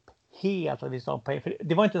upp helt att vi sa poäng. För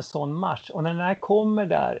det var inte en sån match. Och när den här kommer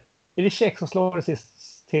där... Är det Käck som slår det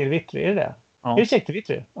sist till Vittry? Är det det? Ja. Är det Käck till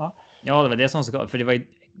Vittry? Ja, det var det som... För det var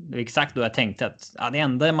exakt då jag tänkte att det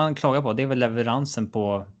enda man klagar på det är väl leveransen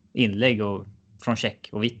på inlägg och, från Käck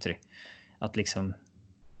och Vittry. Att liksom...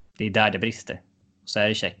 Det är där det brister. Så är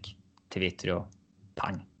det Käck till Vittry och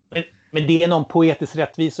pang. Men det är någon poetisk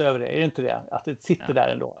rättvisa över det, är det inte det? Att det sitter där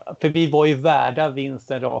ändå. För vi var ju värda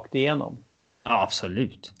vinsten rakt igenom. Ja,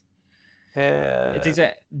 absolut. Jag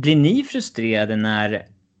tänkte, blir ni frustrerade när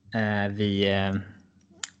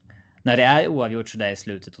när det är oavgjort så där i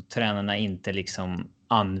slutet och tränarna inte liksom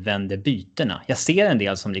använder bytena? Jag ser en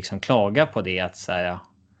del som liksom klagar på det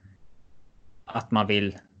att man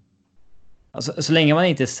vill... Alltså, så länge man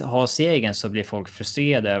inte har segern så blir folk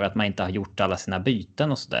frustrerade över att man inte har gjort alla sina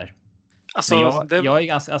byten och sådär. Alltså, jag är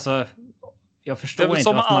ganska... Alltså, jag förstår inte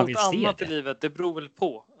som varför man vill allt se annat det. I livet, det beror väl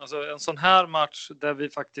på. Alltså, en sån här match där vi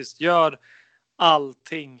faktiskt gör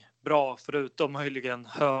allting bra förutom möjligen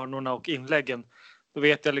hörnorna och inläggen. Då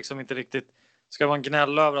vet jag liksom inte riktigt. Ska man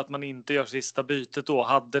gnälla över att man inte gör sista bytet då?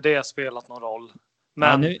 Hade det spelat någon roll?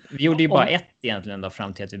 Men vi gjorde ju bara ett egentligen då,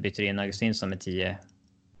 fram till att vi bytte in Augustinsson med 10.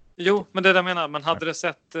 Jo, men det jag menar. Men hade det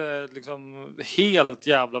sett liksom helt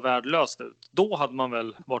jävla värdelöst ut, då hade man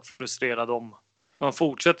väl varit frustrerad om man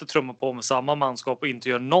fortsätter trumma på med samma manskap och inte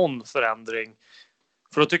gör någon förändring.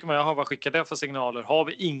 För då tycker man, vad skickar det för signaler? Har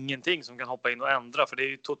vi ingenting som kan hoppa in och ändra? För det är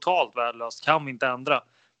ju totalt värdelöst. Kan vi inte ändra?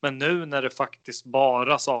 Men nu när det faktiskt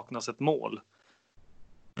bara saknas ett mål.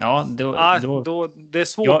 Ja, då det är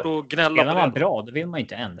svårt att gnälla på det. När man är bra, då vill man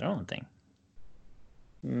inte ändra någonting.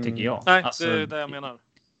 Tycker jag. Nej, alltså, det är det jag menar.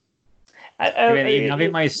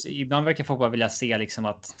 Ibland verkar folk bara vilja se liksom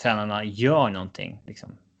att tränarna gör någonting.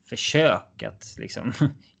 Liksom. Försök att liksom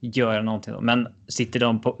göra någonting. Men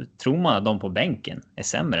tror man att de på bänken är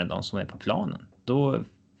sämre än de som är på planen, då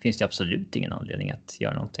finns det absolut ingen anledning att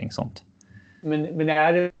göra någonting sånt. Men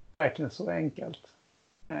är det verkligen så enkelt?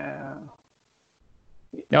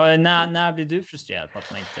 Ja, när blir du frustrerad på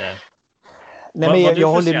att man inte... Nej, men jag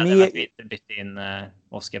håller med. Att vi inte bytte in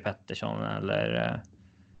Oskar Pettersson eller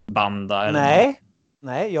Banda? Eller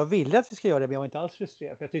Nej, jag ville att vi ska göra det, men jag var inte alls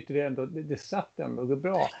frustrerad. För jag tyckte det satt ändå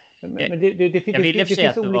bra. Men jag ville för sig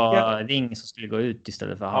att det var Ring som skulle gå ut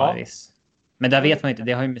istället för Harris. Men där vet man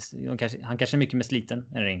inte. Han kanske är mycket mer sliten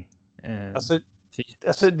än Ring. Alltså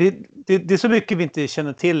det är så mycket vi inte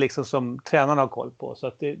känner till liksom, som tränarna har koll på. Så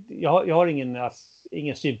att jag har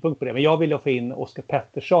ingen synpunkt på det. Men jag ville få in Oskar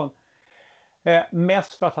Pettersson.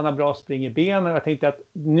 Mest för att han har bra spring i benen. Jag tänkte att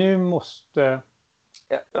nu måste...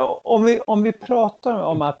 Om vi pratar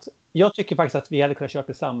om att... Jag tycker faktiskt att vi hade kunnat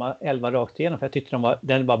köra samma 11 rakt igenom. För jag tyckte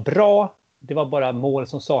den var bra. Det var bara mål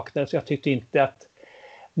som saknades. Så jag tyckte inte att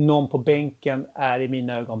någon på bänken är i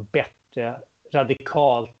mina ögon bättre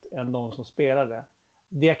radikalt än de som spelade.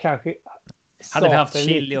 Det kanske... Hade vi haft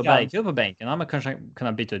Chili och Bergkvist på bänken, hade man kanske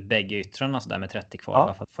kunnat byta ut bägge yttrarna så där med 30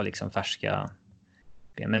 kvar för att få liksom färska.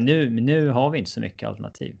 Men nu har vi inte så mycket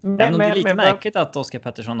alternativ. Det är lite märkligt att Oskar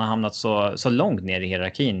Pettersson har hamnat så långt ner i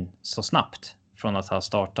hierarkin så snabbt. från att ha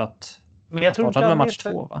startat. Men jag tror inte med match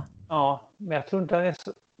 2, va? Ja, men jag tror inte han är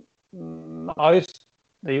så... Ja,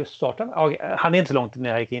 just startat. Ja, han är inte långt när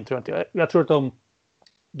jag gick in, tror jag inte. Jag tror att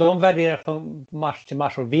de värderar från match till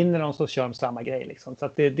match och vinner de så kör de samma grej liksom. Så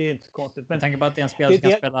att det är inte konstigt. Men jag tänker på att det är en spelare som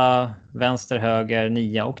kan spela vänster, höger,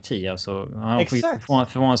 9 och 10. Så han får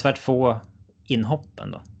förvånansvärt få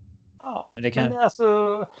inhoppen då. Ja, men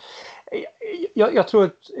alltså... Jag tror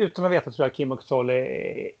att, utan att veta, tror jag Kim och Sol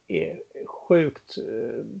är sjukt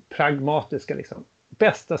pragmatiska liksom.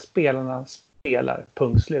 Bästa spelarna spelar,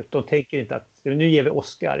 punkt slut. De tänker inte att nu ger vi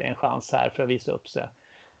Oscar en chans här för att visa upp sig.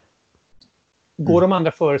 Går de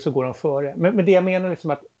andra före så går de före. Men det jag menar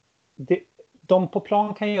liksom att de på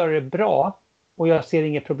plan kan göra det bra och jag ser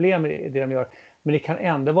inget problem i det de gör. Men det kan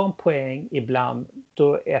ändå vara en poäng ibland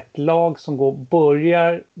då ett lag som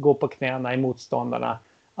börjar gå på knäna i motståndarna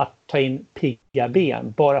att ta in pigga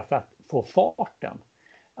ben bara för att få farten.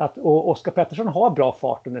 Och Oskar Pettersson har bra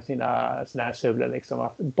fart under sina här sulor. Liksom.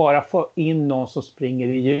 Att bara få in någon som springer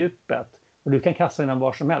i djupet och du kan kasta in den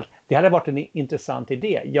var som helst. Det hade varit en intressant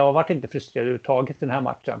idé. Jag har varit inte frustrerad överhuvudtaget i den här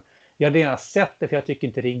matchen. Jag hade gärna sett det för jag tycker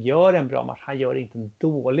inte Ring gör en bra match. Han gör inte en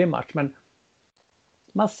dålig match. Men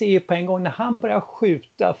man ser ju på en gång när han börjar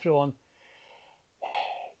skjuta från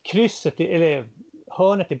krysset eller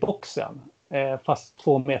hörnet i boxen fast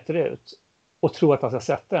 2 meter ut och tror att han ska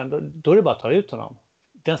sätta den. Då är det bara att ta ut honom.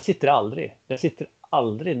 Den sitter aldrig. Den sitter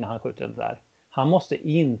aldrig när han skjuter den där. Han måste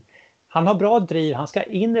in. Han har bra driv. Han ska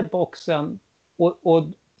in i boxen och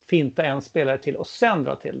finta en spelare till och sen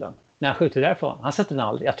dra till den. När han skjuter därifrån. Han sätter den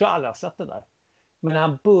aldrig. Jag tror aldrig han sett den där. Men när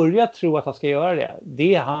han börjar tro att han ska göra det.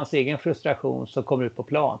 Det är hans egen frustration som kommer ut på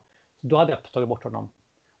plan. Så då hade jag tagit bort honom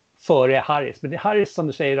före Harris. Men Harris, som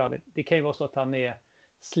du säger, David, det kan ju vara så att han är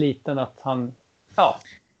sliten, att han...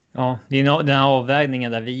 Ja, det är den här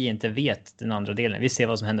avvägningen där vi inte vet den andra delen. Vi ser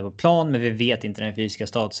vad som händer på plan, men vi vet inte den fysiska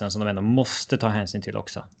statusen som de ändå måste ta hänsyn till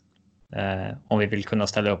också. Om vi vill kunna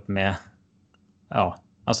ställa upp med... Ja,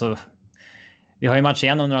 alltså... Vi har ju match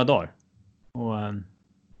igen om några dagar. Och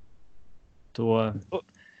då...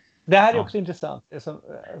 Det här är också intressant.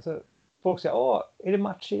 Alltså, folk säger, är det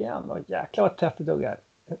match igen? Jäklar vad tätt det duggar.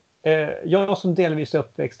 Jag som delvis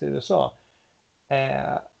uppväxt i USA...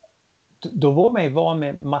 Då var man ju van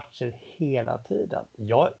med matcher hela tiden.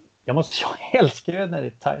 Jag älskar det när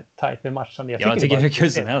det är tajt med matchen. Jag tycker det är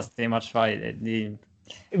kul som helst. Det är match varje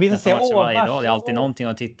dag. Det är alltid någonting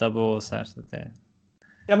att titta på. Och så här, så det...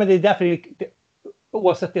 Ja, men det är därför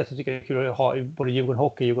oavsett det så tycker jag det är kul att ha både Djurgården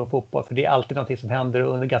hockey och Djurgården fotboll. För det är alltid någonting som händer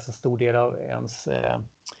under ganska stor del av ens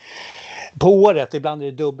på året. Ibland är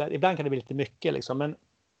det dubbelt. Ibland kan det bli lite mycket liksom. Men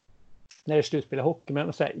när det är slutspel i hockey.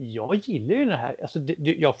 Men så här, jag gillar ju det här. Alltså,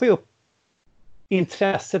 jag får ju upp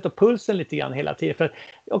intresset och pulsen lite grann hela tiden. För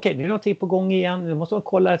okej, nu är någonting på gång igen. Nu måste man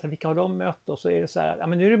kolla vilka har de mött. Och så är det så här,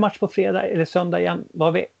 men nu är det match på fredag eller söndag igen.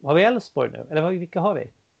 Har vi Elfsborg nu? Eller vilka har vi?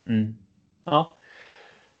 Ja,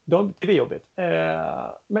 det blir jobbigt.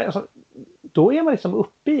 Men alltså, då är man liksom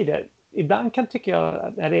uppe i det. Ibland kan tycka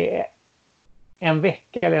jag när det är en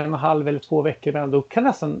vecka eller 1,5 eller 2 veckor, då kan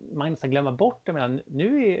man nästan glömma bort det. Men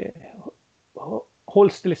nu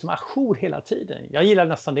hålls det liksom ajour hela tiden. Jag gillar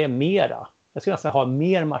nästan det mera. Jag skulle nästan ha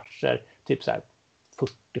mer matcher, typ så här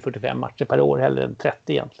 40-45 matcher per år eller än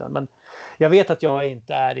 30 egentligen. Men jag vet att jag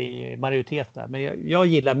inte är i majoritet där. Men jag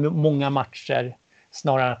gillar många matcher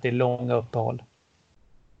snarare än att det är långa uppehåll.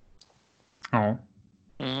 Ja.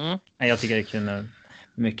 Jag tycker det är kul med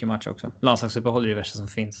mycket matcher också. Landslagsuppehåll är det värsta som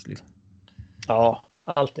finns. Liksom. Ja,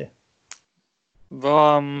 alltid.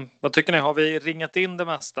 Vad tycker ni? Har vi ringat in det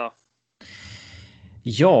mesta?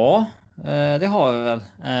 Ja, det har vi väl.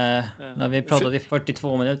 När vi pratade i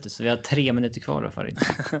 42 minuter så vi har 3 minuter kvar då för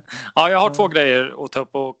Ja, jag har 2 grejer att ta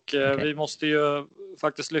upp och vi måste ju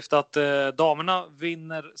faktiskt lyfta att damerna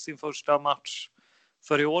vinner sin första match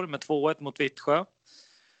för i år med 2-1 mot Vittsjö.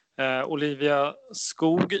 Olivia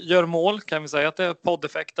Skog gör mål, kan vi säga att det är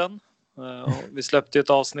poddeffekten. Vi släppte ett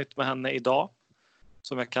avsnitt med henne idag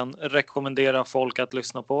som jag kan rekommendera folk att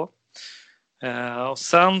lyssna på. Och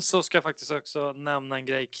sen så ska jag faktiskt också nämna en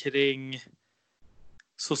grej kring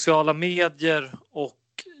sociala medier och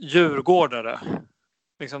djurgårdare.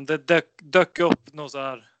 Liksom det dök upp något så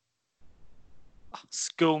här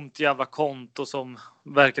skumt jävla konto som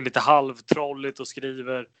verkar lite halvtrolligt och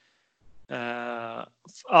skriver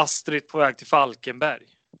Astrid på väg till Falkenberg.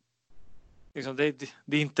 Liksom det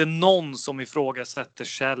är inte någon som ifrågasätter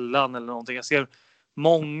källan eller någonting. Jag ser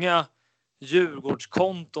många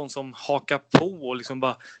Djurgårdskonton som hakar på och liksom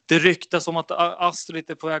bara, det ryktas om att Astrid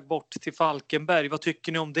är på väg bort till Falkenberg. Vad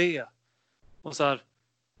tycker ni om det? Och så här,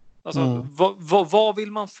 alltså, vad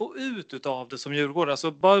vill man få ut av det som Djurgård?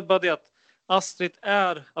 Alltså bara det att Astrid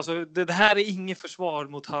är, alltså det här är inget försvar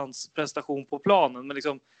mot hans prestation på planen, men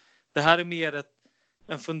liksom det här är mer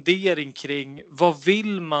en fundering kring vad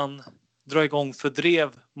vill man dra igång för drev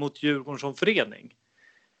mot Djurgården som förening.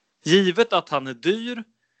 Givet att han är dyr,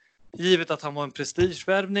 givet att han var en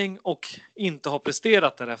prestigevärvning och inte har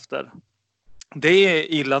presterat därefter. Det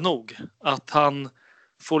är illa nog att han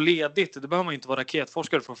får ledigt. Det behöver man inte vara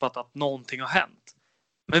raketforskare för att fatta att någonting har hänt.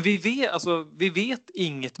 Men vi vet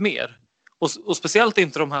inget mer. Och speciellt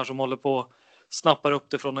inte de här som håller på snappar upp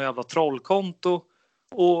det från någon jävla trollkonto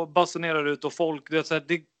och basunerar ut och folk,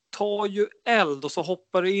 det tar ju eld och så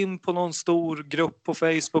hoppar det in på någon stor grupp på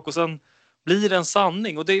Facebook och sen blir det en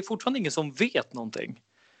sanning och det är fortfarande ingen som vet någonting.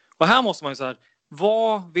 Och här måste man ju så här,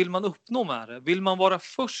 vad vill man uppnå med det? Vill man vara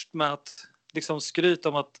först med att liksom skryta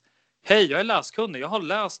om att hej, jag är läskunnig, jag har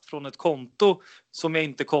läst från ett konto som jag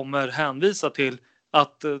inte kommer hänvisa till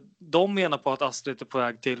att de menar på att Astrid är på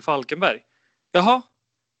väg till Falkenberg. Jaha.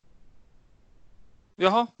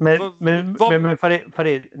 Men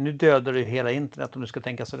Farid, nu dödar du hela internet om du ska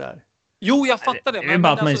tänka sådär. Jo, jag fattar det. Det är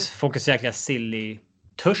bara att folk är så jäkla silly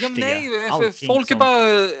törstiga. Ja, nej, folk är bara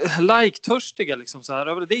like-törstiga liksom så här.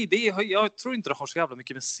 Jag tror inte det har så jävla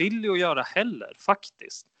mycket med silly att göra heller,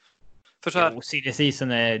 faktiskt. För så här, silly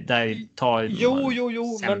season är där tar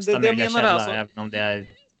jo, men det menar alltså, även om det är.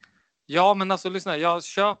 Ja, men alltså lyssna, jag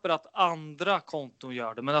köper att andra konton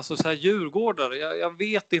gör det, men alltså så här djurgårdare, jag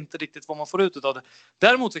vet inte riktigt vad man får ut av det.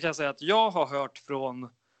 Däremot så kan jag säga att jag har hört från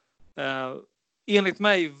enligt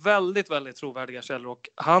mig väldigt, väldigt trovärdiga källor och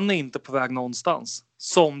han är inte på väg någonstans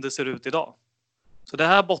som det ser ut idag. Så det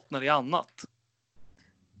här bottnar i annat.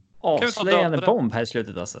 Avslöjande bomb här i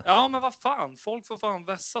slutet alltså. Ja, men vad fan, folk får fan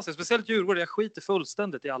vässa sig. Speciellt Djurgården, jag skiter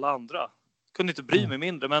fullständigt i alla andra. Kunde inte bry mig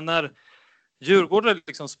mindre, men när Djurgården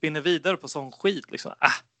liksom spinner vidare på sån skit liksom.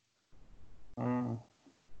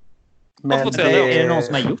 Men är det någon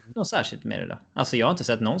som har gjort något särskilt med det då? Alltså jag har inte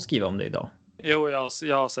sett någon skriva om det idag. Jo, jag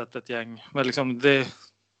har sett ett gäng. Men liksom det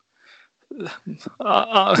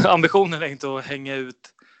ambitionen är inte att hänga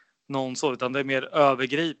ut någon så, utan det är mer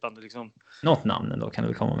övergripande liksom. Något namn då kan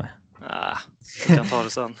du komma med. Jag kan ta det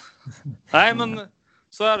sen. Nej, men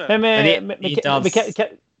så är det. Men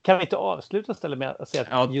kan vi inte avsluta stället med att säga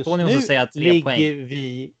att just nu säga 3 ligger poäng.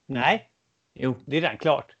 Vi... Nej, jo. Det är redan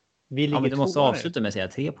klart. Vi ligger men du måste avsluta nu. med att säga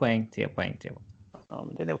 3 poäng. Ja,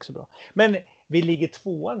 men det är också bra. Men vi ligger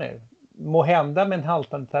 2 nu. Må hända med en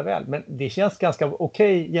haltande tabell. Men det känns ganska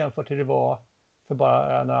okej jämfört till det var för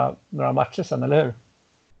bara några matcher sedan, eller hur?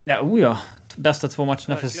 Ja. Bästa 2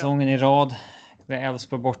 matcherna för säsongen i rad. Vi är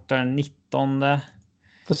Elfsborg borta den 19.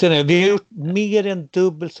 Får se nu. Vi har gjort mer än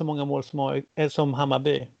dubbelt så många mål som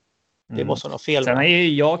Hammarby. Det måste vara fel. Sen har ju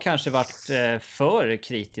jag kanske varit för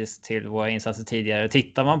kritisk till våra insatser tidigare.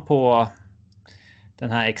 Tittar man på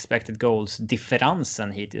den här expected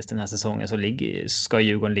goals-differensen hittills den här säsongen så ska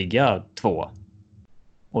Djurgården ligga 2.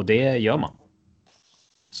 Och det gör man.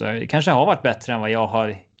 Så det kanske har varit bättre än vad jag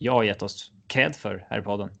har gett oss cred för här i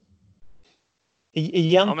podden.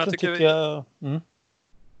 Egentligen tycker jag...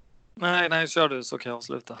 Nej, kör du så kan jag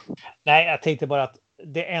avsluta. Nej, jag tänkte bara att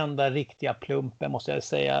det enda riktiga plumpen måste jag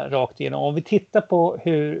säga rakt igenom. Om vi tittar på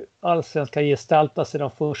hur allsvenskan gestaltas i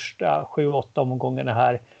de första 7-8 omgångarna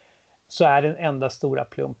här så är den enda stora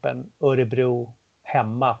plumpen Örebro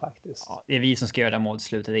hemma faktiskt. Ja, det är vi som ska göra det mål i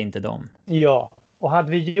slutet, inte dem. Ja, och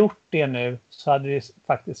hade vi gjort det nu så hade det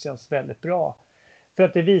faktiskt känts väldigt bra. För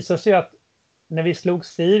att det visar sig att när vi slog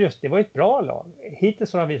Sirius, det var ett bra lag.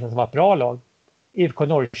 Hittills har de visat sig vara ett bra lag. IFK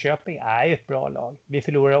Norrköping är ett bra lag. Vi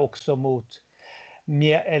förlorar också mot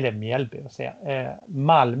Mjällby,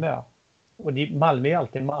 Malmö. Och Malmö är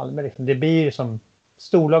alltid Malmö. Liksom. Det blir som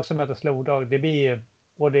storlag som möter storlag. Det blir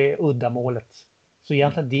och det uddamålet. Så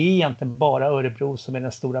egentligen, det är egentligen bara Örebro som är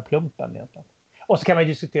den stora plumpen egentligen. Och så kan man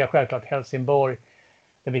diskutera självklart Helsingborg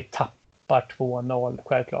där vi tappar 2-0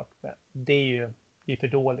 självklart. Men det är ju för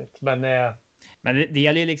dåligt. Men det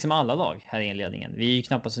gäller ju liksom alla lag här i inledningen. Vi är ju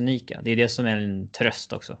knappast unika. Det är det som är en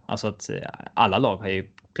tröst också. Alltså att alla lag har ju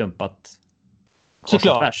plumpat.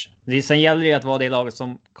 Såklart. Sen gäller det att vara det laget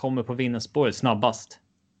som kommer på vinnarspåret snabbast.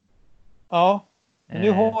 Ja.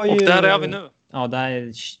 Nu har ju... Och där är vi nu. Ja, där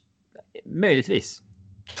är möjligtvis.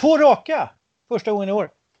 2 raka första gången i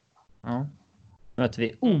år. Ja. Nu möter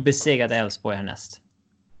vi obesegrade Elfsborg härnäst.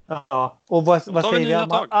 Ja. Och vad säger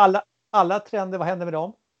vi? Alla trender, vad händer med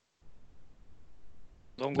dem?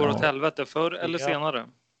 De går åt helvete förr eller senare.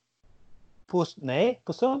 På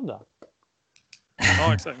söndag.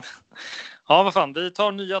 Ja, exakt. Ja, vad fan. Vi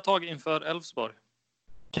tar nya tag inför Elfsborg.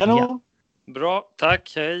 Kanon. Ja. Bra,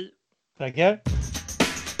 tack. Hej. Tackar.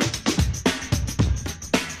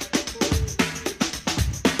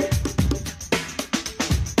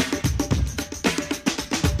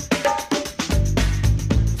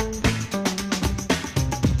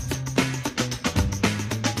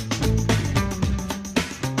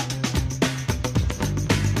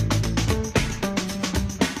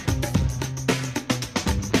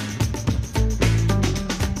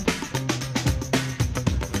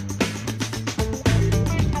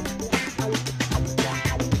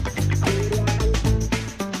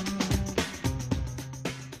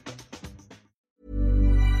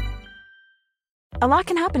 A lot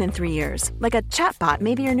can happen in 3 years, like a chatbot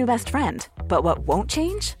may be your new best friend. But what won't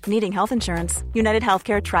change? Needing health insurance. United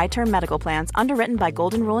Healthcare Tri-Term Medical Plans, underwritten by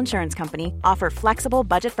Golden Rule Insurance Company, offer flexible,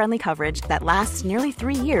 budget-friendly coverage that lasts nearly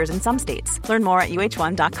 3 years in some states. Learn more at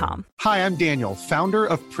uh1.com. Hi, I'm Daniel, founder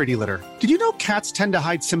of Pretty Litter. Did you know cats tend to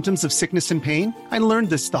hide symptoms of sickness and pain? I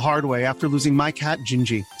learned this the hard way after losing my cat,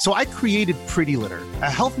 Gingy. So I created Pretty Litter,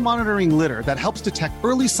 a health monitoring litter that helps detect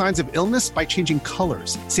early signs of illness by changing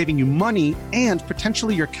colors, saving you money and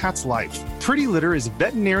potentially your cat's life. Pretty Litter is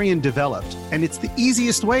veterinarian developed, and it's the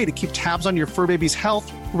easiest way to keep tabs on your fur baby's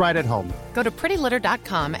health right at home. Go to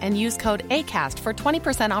prettylitter.com and use code ACAST for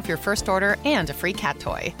 20% off your first order and a free cat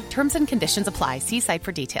toy. Terms and conditions apply. See site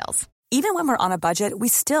for details. Even when we're on a budget, we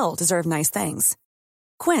still deserve nice things.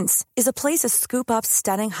 Quince is a place to scoop up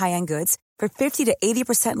stunning high-end goods for 50 to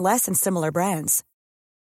 80% less than similar brands.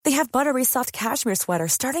 They have buttery soft cashmere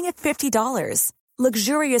sweaters starting at $50,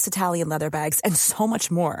 luxurious Italian leather bags, and so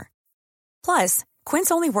much more. Plus,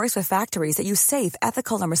 Quince only works with factories that use safe,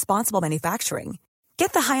 ethical, and responsible manufacturing.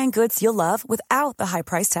 Get the high-end goods you'll love without the high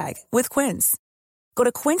price tag with Quince. Go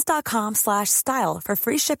to quince.com/style for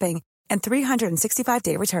free shipping and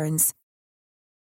 365-day returns.